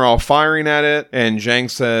his men are all firing at it, and Zhang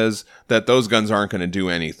says that those guns aren't going to do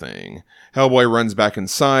anything. Hellboy runs back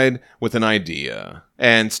inside with an idea.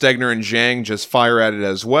 And Stegner and Zhang just fire at it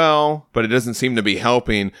as well, but it doesn't seem to be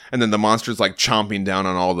helping. And then the monster's like chomping down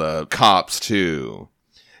on all the cops too.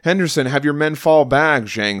 Henderson, have your men fall back,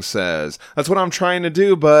 Zhang says. That's what I'm trying to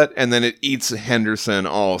do, but... And then it eats Henderson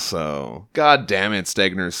also. God damn it,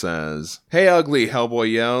 Stegner says. Hey, ugly,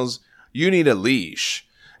 Hellboy yells. You need a leash.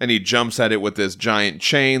 And he jumps at it with this giant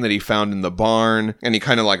chain that he found in the barn, and he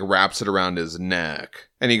kind of like wraps it around his neck.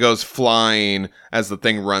 And he goes flying as the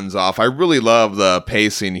thing runs off. I really love the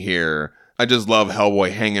pacing here. I just love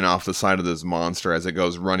Hellboy hanging off the side of this monster as it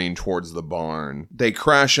goes running towards the barn. They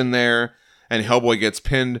crash in there, and Hellboy gets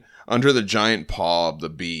pinned under the giant paw of the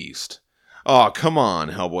beast. "Oh, come on,"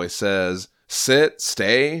 Hellboy says. "Sit,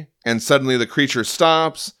 stay." And suddenly the creature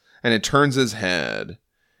stops, and it turns his head.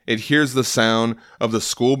 It hears the sound of the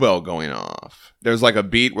school bell going off. There's like a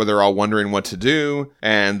beat where they're all wondering what to do,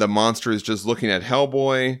 and the monster is just looking at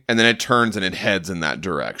Hellboy, and then it turns and it heads in that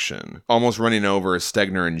direction, almost running over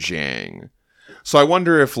Stegner and Zhang. So I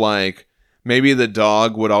wonder if, like, maybe the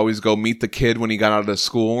dog would always go meet the kid when he got out of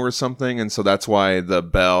school or something, and so that's why the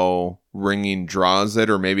bell ringing draws it,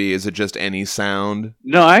 or maybe is it just any sound?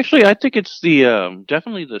 No, actually, I think it's the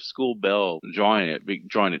definitely the school bell drawing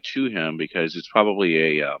it to him, because it's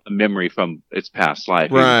probably a memory from its past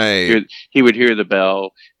life. Right. He would hear the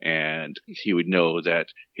bell, and he would know that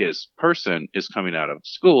his person is coming out of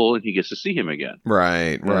school, and he gets to see him again.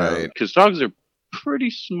 Right. Because dogs are pretty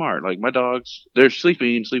smart. Like, my dogs, they're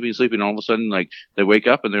sleeping, and all of a sudden, like, they wake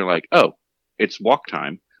up and they're like, "Oh, it's walk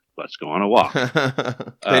time. Let's go on a walk."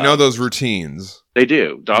 They know those routines. They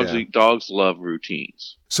do. Dogs love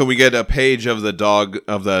routines. So we get a page of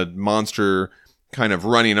the monster kind of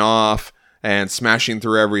running off and smashing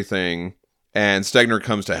through everything, and Stegner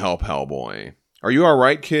comes to help Hellboy. "Are you all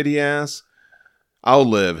right, kid?" he asks. I'll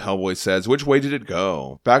live, Hellboy says. Which way did it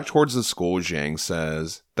go? Back towards the school, Zhang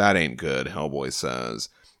says. That ain't good, Hellboy says.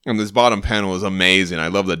 And this bottom panel is amazing. I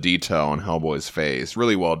love the detail on Hellboy's face.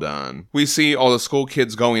 Really well done. We see all the school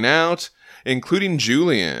kids going out, including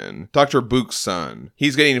Julian, Dr. Book's son.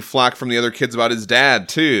 He's getting flack from the other kids about his dad,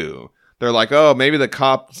 too. They're like, oh, maybe the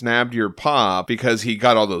cop nabbed your pop because he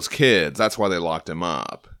got all those kids. That's why they locked him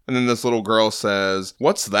up. And then this little girl says,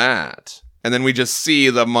 what's that? And then we just see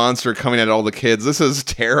the monster coming at all the kids. This is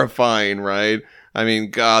terrifying, right? I mean,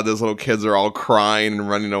 God, those little kids are all crying and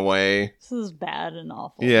running away. This is bad and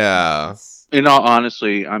awful. Yeah. In all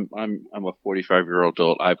honesty, I'm a 45-year-old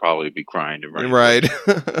adult. I'd probably be crying and running. Right.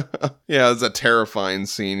 Yeah, it's a terrifying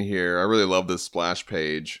scene here. I really love this splash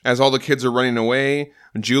page. As all the kids are running away,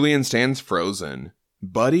 Julian stands frozen.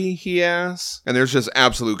 Buddy, he asks. And there's just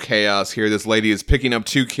absolute chaos here. This lady is picking up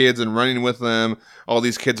 2 kids and running with them. All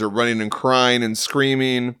these kids are running and crying and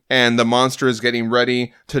screaming. And the monster is getting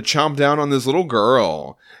ready to chomp down on this little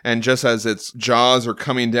girl. And just as its jaws are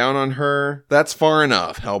coming down on her, that's far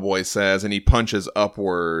enough, Hellboy says, and he punches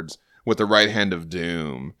upwards with the right hand of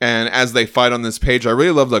doom. And as they fight on this page, I really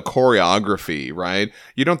love the choreography, right?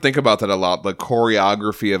 You don't think about that a lot, the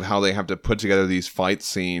choreography of how they have to put together these fight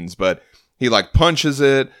scenes, but he like punches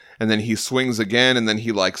it, and then he swings again, and then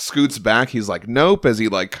he like scoots back. He's like, nope, as he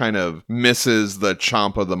like kind of misses the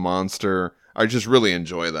chomp of the monster. I just really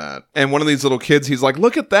enjoy that. And one of these little kids, he's like,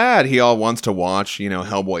 look at that. He all wants to watch,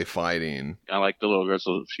 Hellboy fighting. I like the little girl,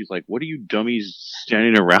 so she's like, what are you dummies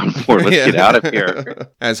standing around for? Let's get out of here.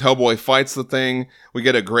 As Hellboy fights the thing, we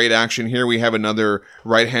get a great action here. We have another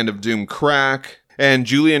right hand of doom crack, and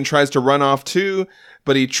Julian tries to run off too,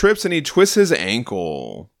 but he trips and he twists his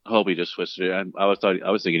ankle. I hope he just twisted it. I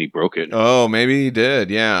was thinking he broke it. Oh, maybe he did,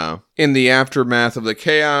 yeah. In the aftermath of the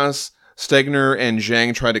chaos, Stegner and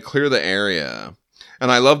Zhang try to clear the area.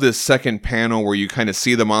 And I love this second panel where you kind of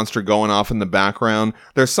see the monster going off in the background.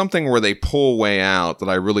 There's something where they pull way out that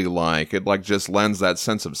I really like. It like just lends that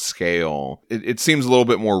sense of scale. It seems a little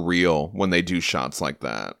bit more real when they do shots like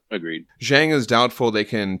that. Agreed. Zhang is doubtful they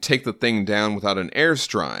can take the thing down without an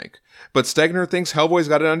airstrike. But Stegner thinks Hellboy's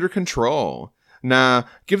got it under control. Nah,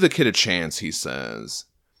 give the kid a chance, he says.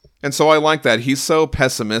 And so I like that. He's so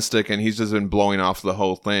pessimistic and he's just been blowing off the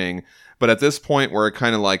whole thing. But at this point where it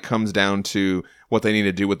kind of like comes down to what they need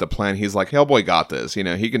to do with the plan, he's like, Hellboy got this.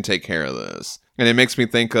 He can take care of this. And it makes me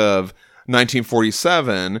think of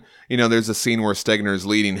 1947. There's a scene where Stegner's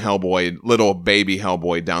leading Hellboy, little baby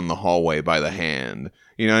Hellboy, down the hallway by the hand.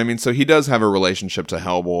 You know what I mean? So he does have a relationship to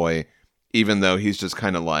Hellboy, even though he's just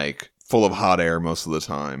kind of like full of hot air most of the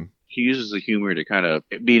time. He uses the humor to kind of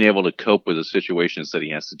being able to cope with the situations that he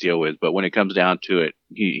has to deal with. But when it comes down to it,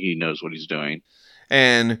 he knows what he's doing.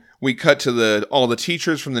 And we cut to all the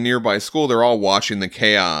teachers from the nearby school. They're all watching the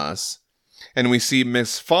chaos. And we see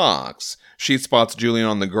Miss Fox. She spots Julian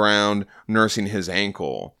on the ground, nursing his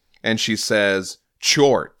ankle. And she says,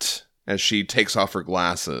 "Chort," as she takes off her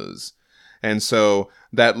glasses. And so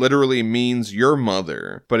that literally means your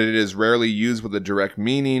mother, but it is rarely used with a direct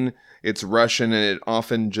meaning. It's Russian, and it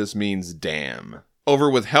often just means damn. Over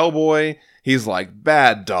with Hellboy, he's like,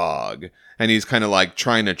 bad dog. And he's kind of like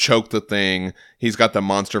trying to choke the thing. He's got the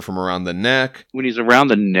monster from around the neck. When he's around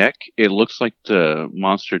the neck, it looks like the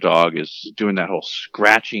monster dog is doing that whole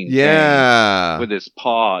scratching thing with his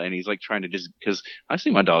paw. And he's like trying to because I see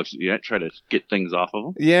my dogs try to get things off of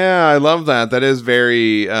him. Yeah, I love that. That is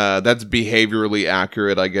very, that's behaviorally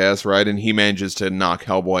accurate, I guess, right? And he manages to knock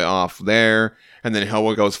Hellboy off there. And then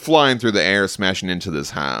Hellboy goes flying through the air, smashing into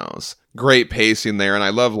this house. Great pacing there. And I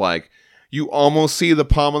love you almost see the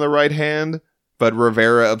palm of the right hand, but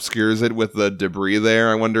Rivera obscures it with the debris there.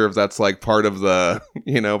 I wonder if that's like part of the,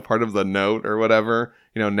 part of the note or whatever.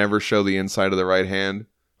 Never show the inside of the right hand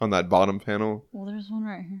on that bottom panel. Well, there's one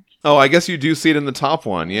right here. Oh, I guess you do see it in the top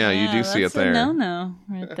one. Yeah, you do see it there. No,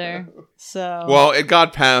 right there. So. Well, it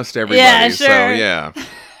got past everybody. Yeah, sure. So yeah.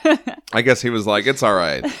 I guess he was like, it's all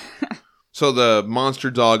right. So the monster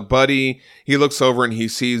dog Buddy, he looks over and he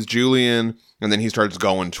sees Julian, and then he starts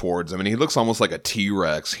going towards him. And he looks almost like a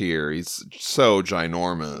T-Rex here. He's so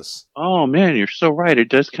ginormous. Oh, man, you're so right. It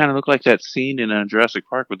does kind of look like that scene in Jurassic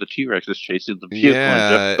Park where the T-Rex is chasing the vehicle.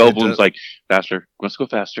 Yeah, and Jeff Goldblum's like, faster. Let's go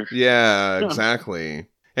faster. Yeah, exactly.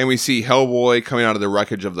 And we see Hellboy coming out of the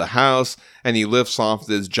wreckage of the house, and he lifts off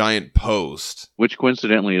this giant post. Which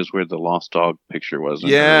coincidentally is where the Lost Dog picture was.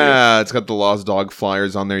 Yeah, it's got the Lost Dog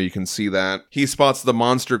flyers on there. You can see that. He spots the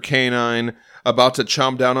monster canine about to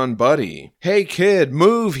chomp down on Buddy. Hey kid,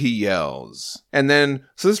 move, he yells. And then,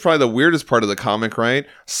 so this is probably the weirdest part of the comic, right?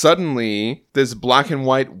 Suddenly, this black and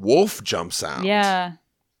white wolf jumps out. Yeah.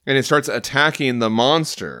 And it starts attacking the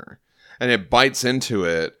monster. and it bites into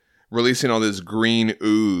it, releasing all this green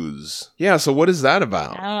ooze. Yeah, so what is that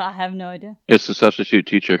about? I have no idea. It's the substitute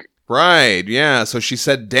teacher. Right, yeah. So she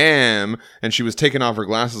said, damn, and she was taking off her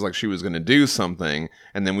glasses like she was going to do something,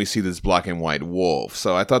 and then we see this black and white wolf.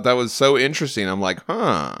 So I thought that was so interesting. I'm like,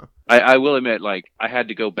 huh. I will admit, like, I had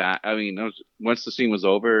to go back. I mean, once the scene was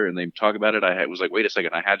over and they talk about it, I was like, wait a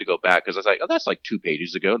second. I had to go back because I was like, oh, that's like 2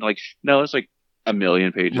 pages ago. And like, no, it's like a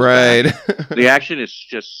million pages. Right. The action is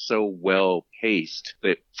just so well paced.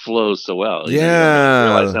 It flows so well. Yeah. You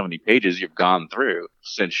don't realize how many pages you've gone through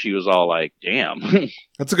since she was all like, damn.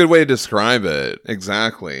 That's a good way to describe it.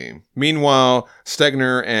 Exactly. Meanwhile,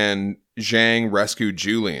 Stegner and Zhang rescue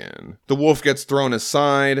Julian. The wolf gets thrown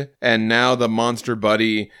aside, and now the monster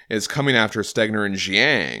buddy is coming after Stegner and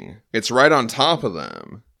Zhang. It's right on top of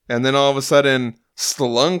them. And then all of a sudden,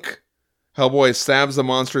 slunk, Hellboy stabs the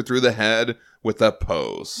monster through the head with a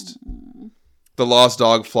post. The lost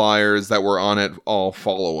dog flyers that were on it all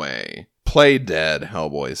fall away. Play dead,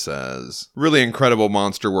 Hellboy says. Really incredible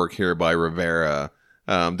monster work here by Rivera.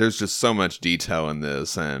 There's just so much detail in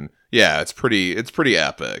this, and yeah, it's pretty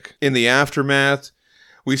epic. In the aftermath,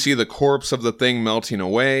 we see the corpse of the thing melting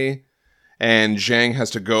away, and Zhang has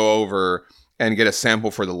to go over and get a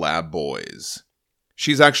sample for the lab boys.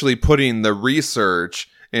 She's actually putting the research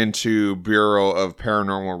into Bureau of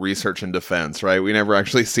Paranormal Research and Defense, right? We never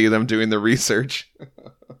actually see them doing the research.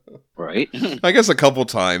 Right. I guess a couple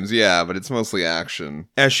times, yeah, but it's mostly action.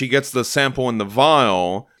 As she gets the sample in the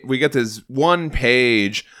vial, we get this 1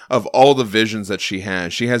 page of all the visions that she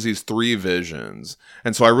has. She has these 3 visions.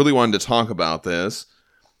 And so I really wanted to talk about this.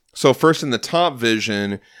 So first in the top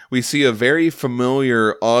vision, we see a very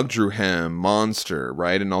familiar Ogdruhem monster,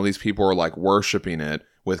 right? And all these people are like worshiping it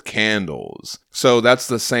with candles. So that's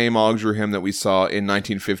the same Ogdruhem that we saw in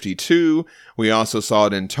 1952. We also saw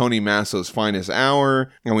it in Tony Masso's Finest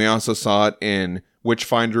Hour, and we also saw it in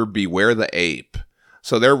Witchfinder Beware the Ape.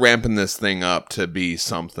 So they're ramping this thing up to be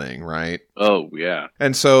something, right? Oh, yeah.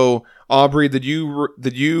 And so, Aubrey, did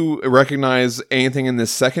you recognize anything in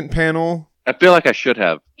this second panel? I feel like I should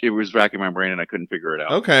have. It was racking my brain and I couldn't figure it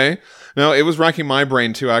out. Okay. No, it was racking my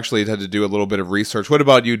brain too. Actually, it had to do a little bit of research. What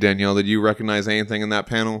about you, Danielle? Did you recognize anything in that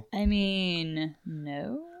panel? I mean,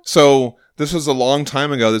 no. So, this was a long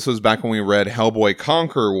time ago. This was back when we read Hellboy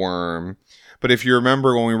Conquer Worm. But if you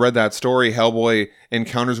remember when we read that story, Hellboy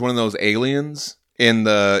encounters one of those aliens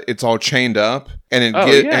it's all chained up, and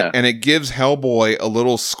it gives Hellboy a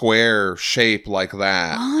little square shape like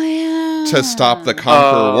that. Oh, yeah. To stop the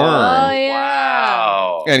Conquer Worm. Oh, yeah.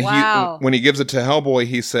 Wow. And when he gives it to Hellboy,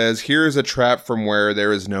 he says, "Here's a trap from where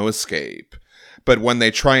there is no escape." But when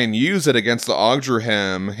they try and use it against the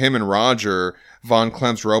Ogdruhem, him and Roger, Von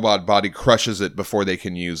Klem's robot body crushes it before they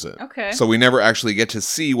can use it. Okay. So we never actually get to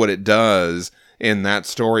see what it does in that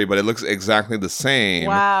story, but it looks exactly the same.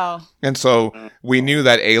 Wow. And so we knew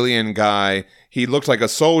that alien guy, he looked like a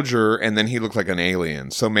soldier, and then he looked like an alien.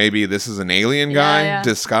 So maybe this is an alien guy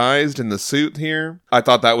disguised in the suit here. I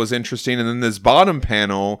thought that was interesting. And then this bottom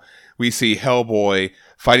panel, we see Hellboy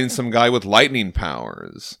fighting some guy with lightning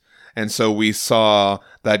powers. And so we saw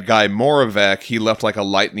that guy Moravec, he left like a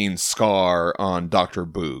lightning scar on Dr.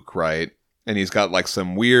 Book, right? And he's got like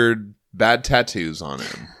some weird bad tattoos on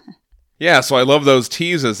him. Yeah, so I love those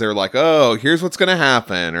teases. They're like, oh, here's what's going to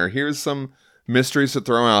happen, or here's some mysteries to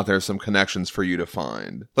throw out there, some connections for you to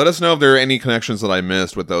find. Let us know if there are any connections that I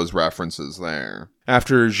missed with those references there.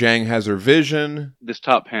 After Zhang has her vision. This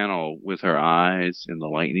top panel with her eyes and the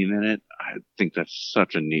lightning in it, I think that's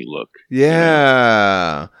such a neat look.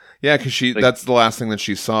 Yeah. Yeah, because that's the last thing that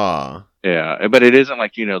she saw. Yeah, but it isn't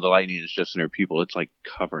like, the lightning is just in her pupil. It's like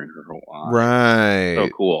covering her whole eye. Right. So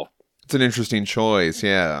cool. It's an interesting choice,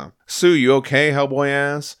 yeah. Sue, you okay? Hellboy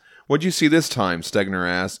asks. What'd you see this time? Stegner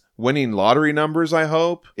asks. Winning lottery numbers, I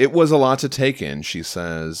hope? It was a lot to take in, she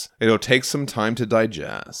says. It'll take some time to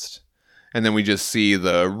digest. And then we just see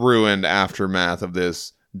the ruined aftermath of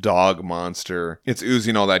this dog monster. It's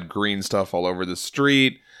oozing all that green stuff all over the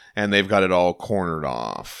street, and they've got it all cornered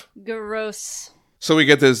off. Gross. So we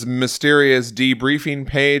get this mysterious debriefing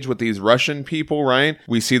page with these Russian people, right?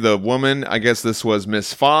 We see the woman, I guess this was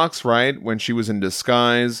Miss Fox, right? When she was in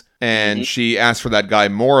disguise. And she asked for that guy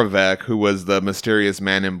Moravec, who was the mysterious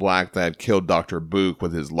man in black that killed Dr. Book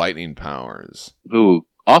with his lightning powers. Who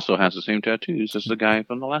also has the same tattoos as the guy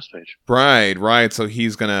from the last page. Right. So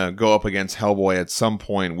he's going to go up against Hellboy at some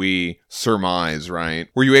point, we surmise, right?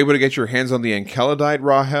 Were you able to get your hands on the Enceladite,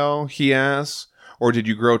 Rahel? He asks. Or did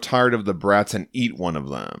you grow tired of the brats and eat one of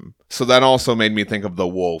them? So that also made me think of the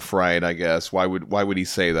wolf, right, I guess. Why would he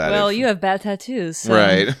say that? Well, you have bad tattoos. So.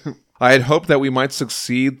 Right. I had hoped that we might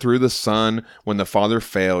succeed through the son when the father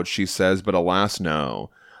failed, she says, but alas, no.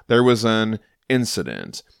 There was an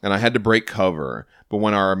incident, and I had to break cover, but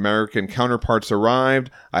when our American counterparts arrived,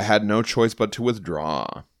 I had no choice but to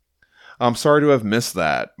withdraw. I'm sorry to have missed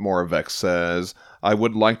that, Moravec says. I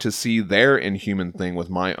would like to see their inhuman thing with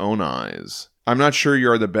my own eyes. I'm not sure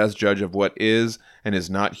you are the best judge of what is and is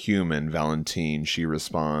not human, Valentine, she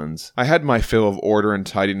responds. I had my fill of order and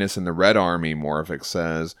tidiness in the Red Army, Moravec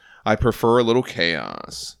says. I prefer a little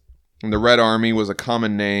chaos. And the Red Army was a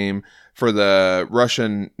common name for the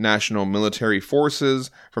Russian National Military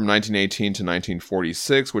Forces from 1918 to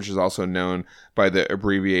 1946, which is also known by the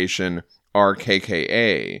abbreviation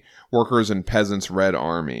RKKA, Workers' and Peasants' Red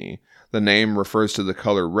Army. The name refers to the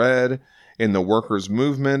color red. In the workers'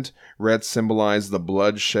 movement, red symbolized the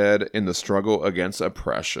bloodshed in the struggle against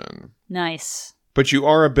oppression. Nice. But you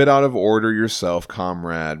are a bit out of order yourself,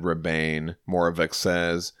 comrade Rebane, Moravec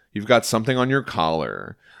says. You've got something on your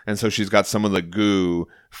collar. And so she's got some of the goo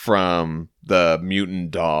from the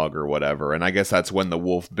mutant dog or whatever, and I guess that's when the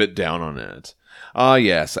wolf bit down on it. Ah,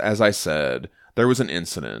 yes, as I said, there was an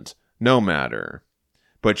incident. No matter.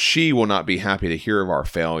 But she will not be happy to hear of our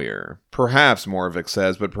failure. Perhaps, Moravec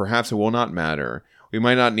says, but perhaps it will not matter. We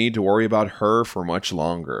might not need to worry about her for much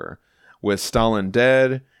longer. With Stalin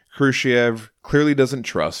dead, Khrushchev clearly doesn't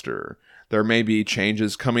trust her. There may be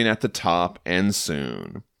changes coming at the top, and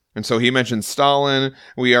soon. And so he mentioned Stalin.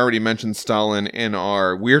 We already mentioned Stalin in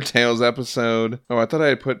our Weird Tales episode. Oh, I thought I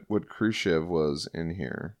had put what Khrushchev was in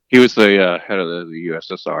here. He was the head of the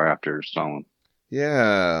USSR after Stalin.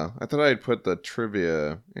 Yeah, I thought I had put the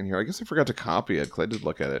trivia in here. I guess I forgot to copy it, because I did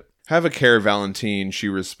look at it. Have a care, Valentine, she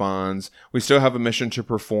responds. We still have a mission to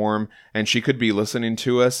perform, and she could be listening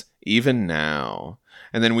to us even now.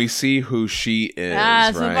 And then we see who she is,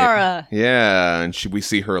 right? Zavara. Yeah, and we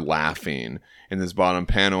see her laughing in this bottom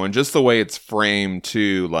panel. And just the way it's framed,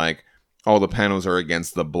 too, like, all the panels are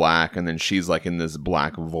against the black, and then she's, like, in this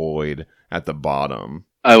black void at the bottom.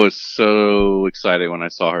 I was so excited when I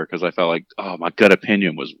saw her because I felt like, oh, my gut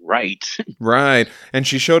opinion was right. Right. And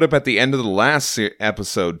she showed up at the end of the last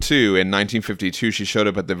episode, too. In 1952, she showed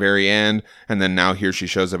up at the very end. And then now here she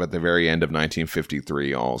shows up at the very end of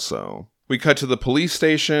 1953 also. We cut to the police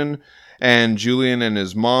station, and Julian and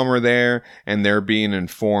his mom are there, and they're being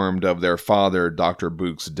informed of their father, Dr.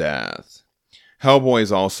 Book's death.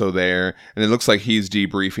 Hellboy's also there, and it looks like he's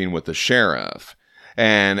debriefing with the sheriff.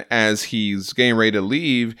 And as he's getting ready to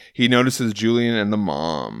leave, he notices Julian and the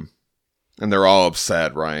mom. And they're all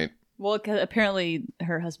upset, right? Well, 'cause apparently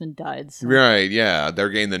her husband died. So. Right, yeah. They're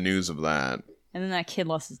getting the news of that. And then that kid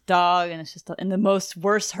lost his dog, and it's just in the most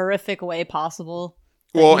worst, horrific way possible.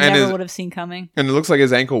 Well, he and never would have seen coming. And it looks like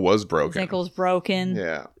his ankle was broken. His ankle was broken.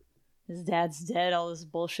 Yeah. His dad's dead. All this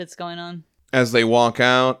bullshit's going on. As they walk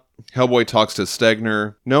out, Hellboy talks to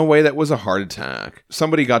Stegner. No way, that was a heart attack.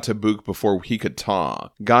 Somebody got to Book before he could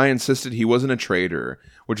talk. Guy insisted he wasn't a traitor,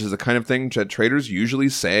 which is the kind of thing that traitors usually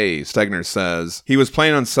say, Stegner says. He was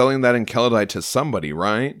planning on selling that Enceladite to somebody,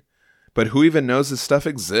 right? But who even knows this stuff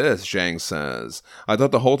exists, Zhang says. I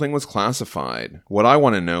thought the whole thing was classified. What I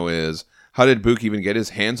want to know is, how did Book even get his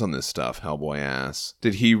hands on this stuff, Hellboy asks.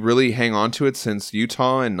 Did he really hang on to it since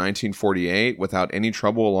Utah in 1948 without any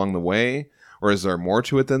trouble along the way? Or is there more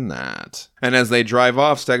to it than that? And as they drive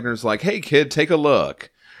off, Stegner's like, hey kid, take a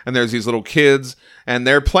look. And there's these little kids, and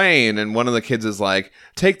they're playing, and one of the kids is like,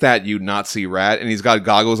 take that, you Nazi rat. And he's got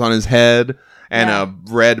goggles on his head, and a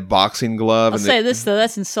red boxing glove. I'll say this, though,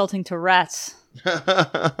 that's insulting to rats.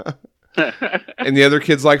 And the other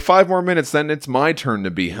kid's like, 5 more minutes, then it's my turn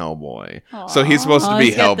to be Hellboy. Aww. So he's supposed to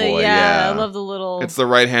be Hellboy. I love the little... It's the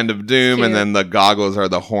right hand of doom, and then the goggles are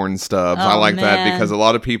the horn stubs. I like that because a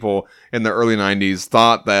lot of people in the early 90s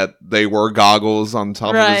thought that they were goggles on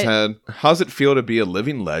top of his head. How's it feel to be a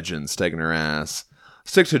living legend, Stegner asks.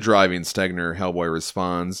 Stick to driving, Stegner, Hellboy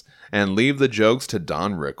responds, and leave the jokes to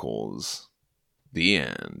Don Rickles. The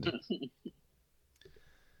end.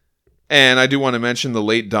 And I do want to mention the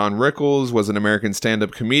late Don Rickles was an American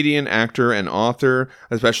stand-up comedian, actor, and author,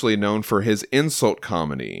 especially known for his insult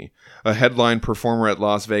comedy. A headline performer at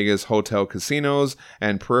Las Vegas hotel casinos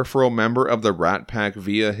and peripheral member of the Rat Pack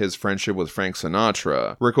via his friendship with Frank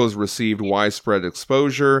Sinatra. Rickles received widespread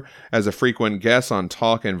exposure as a frequent guest on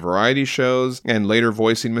talk and variety shows, and later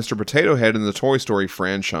voicing Mr. Potato Head in the Toy Story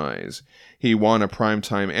franchise. He won a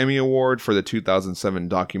Primetime Emmy Award for the 2007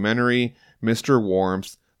 documentary, Mr.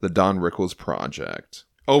 Warmth, The Don Rickles Project.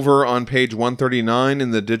 Over on page 139 in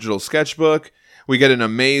the digital sketchbook, we get an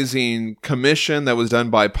amazing commission that was done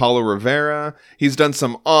by Paulo Rivera. He's done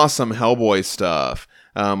some awesome Hellboy stuff.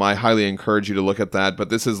 I highly encourage you to look at that, but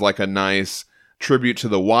this is like a nice tribute to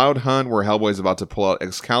the Wild Hunt, where Hellboy's about to pull out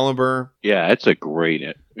Excalibur. Yeah, it's a great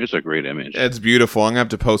image. It's beautiful. I'm going to have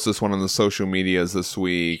to post this one on the social medias this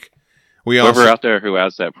week. Whoever out there who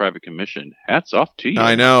has that private commission, hats off to you.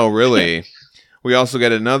 I know, really. We also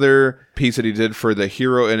get another piece that he did for the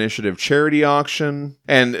Hero Initiative charity auction.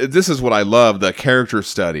 And this is what I love, the character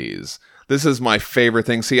studies. This is my favorite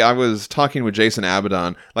thing. See, I was talking with Jason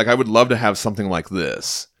Abaddon. Like, I would love to have something like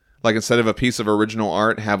this. Like, instead of a piece of original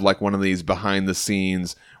art, have like one of these behind the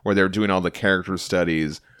scenes where they're doing all the character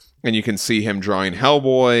studies. And you can see him drawing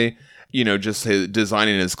Hellboy, you know, just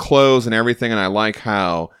designing his clothes and everything. And I like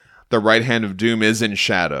how the right hand of Doom is in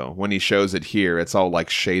shadow. When he shows it here, it's all like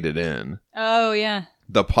shaded in. Oh, yeah.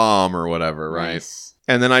 The palm or whatever, right? Nice.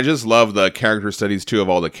 And then I just love the character studies, too, of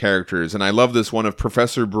all the characters. And I love this one of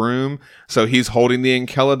Professor Broom. So he's holding the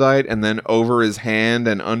Enceladite, and then over his hand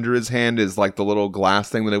and under his hand is like the little glass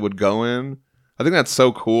thing that it would go in. I think that's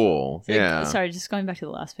so cool. Yeah. Sorry, just going back to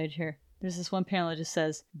the last page here. There's this one panel that just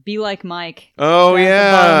says, "Be like Mike." Oh, Down at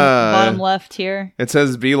yeah. the bottom left here. It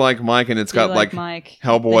says, "Be like Mike," and it's got like Mike,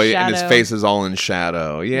 Hellboy, and his face is all in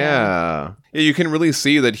shadow. Yeah. You can really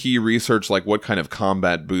see that he researched like what kind of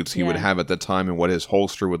combat boots he would have at the time and what his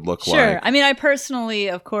holster would look like. Sure. I mean, I personally,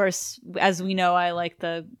 of course, as we know, I like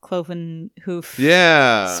the cloven hoof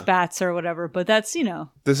spats or whatever, but that's, you know.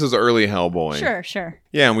 This is early Hellboy. Sure.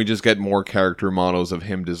 Yeah, and we just get more character models of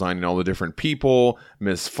him designing all the different people,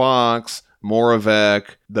 Miss Fox,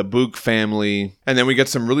 Moravec, the Book family, and then we get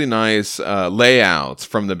some really nice layouts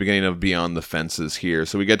from the beginning of Beyond the Fences here.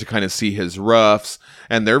 So we get to kind of see his roughs,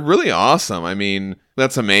 and they're really awesome. I mean,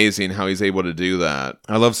 that's amazing how he's able to do that.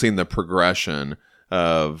 I love seeing the progression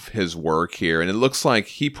of his work here, and it looks like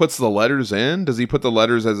he puts the letters in. Does he put the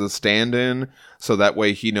letters as a stand-in so that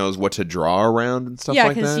way he knows what to draw around and stuff like that?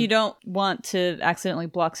 Yeah, because you don't want to accidentally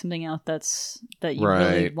block something out that you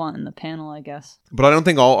really want in the panel, I guess. But I don't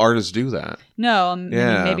think all artists do that. No,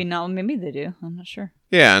 maybe not. Maybe they do. I'm not sure.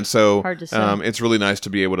 Yeah, and so hard to say. It's really nice to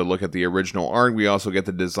be able to look at the original art. We also get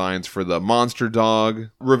the designs for the monster dog.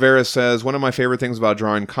 Rivera says, "One of my favorite things about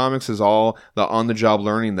drawing comics is all the on-the-job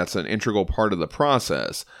learning that's an integral part of the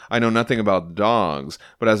process. I know nothing about dogs,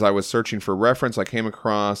 but as I was searching for reference, I came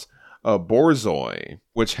across a Borzoi,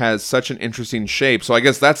 which has such an interesting shape. So I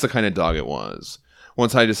guess that's the kind of dog it was.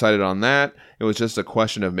 Once I decided on that, it was just a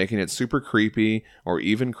question of making it super creepy or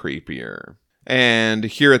even creepier." And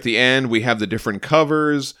here at the end, we have the different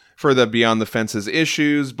covers for the Beyond the Fences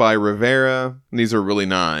issues by Rivera. These are really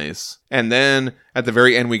nice. And then at the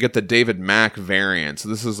very end, we get the David Mack variant. So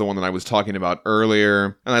this is the one that I was talking about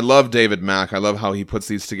earlier. And I love David Mack. I love how he puts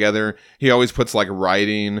these together. He always puts like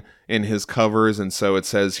writing in his covers. And so it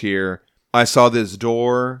says here, "I saw this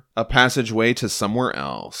door, a passageway to somewhere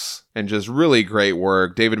else." And just really great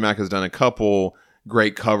work. David Mack has done a couple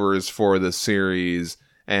great covers for this series.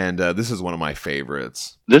 And this is one of my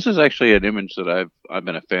favorites. This is actually an image that I've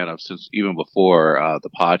been a fan of since even before the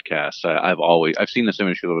podcast. I've seen this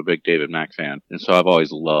image because I'm a big David Mack fan, and so I've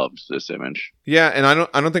always loved this image. Yeah, and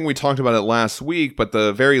I don't think we talked about it last week, but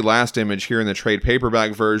the very last image here in the trade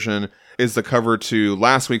paperback version is the cover to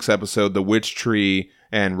last week's episode, The Witch Tree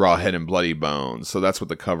and Raw Head and Bloody Bones. So that's what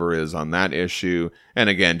the cover is on that issue. And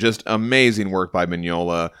again, just amazing work by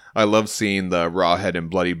Mignola. I love seeing the Raw Head and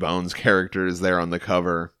Bloody Bones characters there on the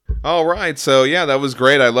cover. All right, so yeah, that was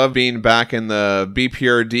great. I love being back in the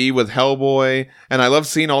BPRD with Hellboy, and I love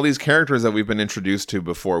seeing all these characters that we've been introduced to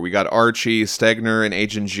before. We got Archie, Stegner, and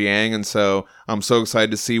Agent Jiang, and so I'm so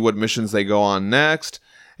excited to see what missions they go on next.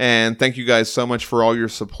 And thank you guys so much for all your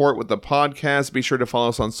support with the podcast. Be sure to follow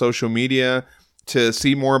us on social media to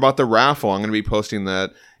see more about the raffle. I'm going to be posting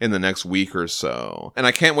that in the next week or so. And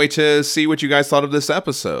I can't wait to see what you guys thought of this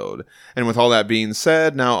episode. And with all that being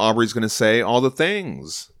said, now Aubrey's going to say all the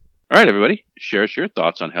things. All right, everybody. Share us your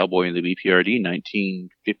thoughts on Hellboy and the BPRD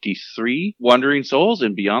 1953, Wandering Souls,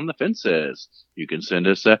 and Beyond the Fences. You can send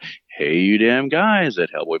us a "Hey You Damn Guys" at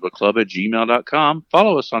HellboyBookClub@gmail.com.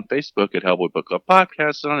 Follow us on Facebook at Hellboy Book Club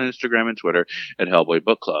Podcast and on Instagram and Twitter at Hellboy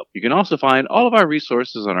Book Club. You can also find all of our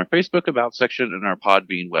resources on our Facebook About section and our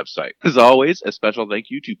Podbean website. As always, a special thank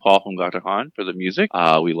you to Paul from Gatahan for the music.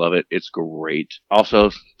 We love it. It's great.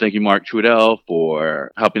 Also, thank you, Mark Trudell,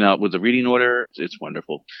 for helping out with the reading order. It's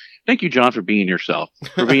wonderful. Thank you, John, for being yourself,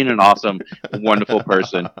 for being an awesome, wonderful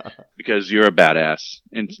person, because you're a badass.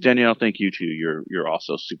 And Danielle, thank you too. You're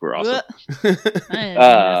also super awesome.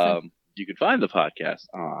 You can find the podcast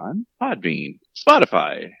on Podbean,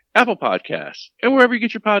 Spotify, Apple Podcasts, and wherever you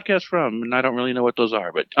get your podcasts from. And I don't really know what those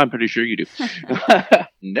are, but I'm pretty sure you do.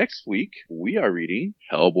 Next week, we are reading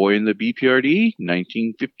Hellboy and the BPRD,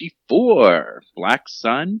 1954, Black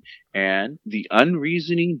Sun, and The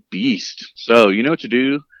Unreasoning Beast. So you know what to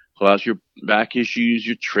do. Pull out your back issues,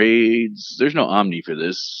 your trades. There's no Omni for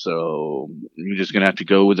this, so you're just going to have to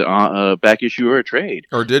go with a back issue or a trade.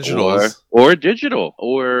 Or digitals. Or digital.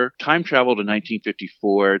 Or time travel to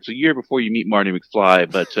 1954. It's a year before you meet Marty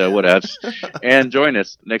McFly, but whatevs. And join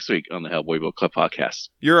us next week on the Hellboy Book Club podcast.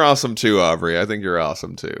 You're awesome too, Aubrey. I think you're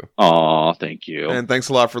awesome too. Aw, thank you. And thanks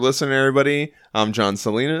a lot for listening, everybody. I'm John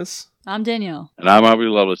Salinas. I'm Danielle. And I'm Aubrey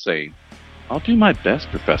Lovelace saying, I'll do my best,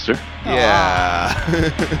 Professor. Yeah.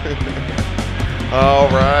 All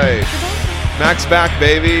right. Max back,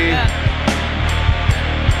 baby. Yeah.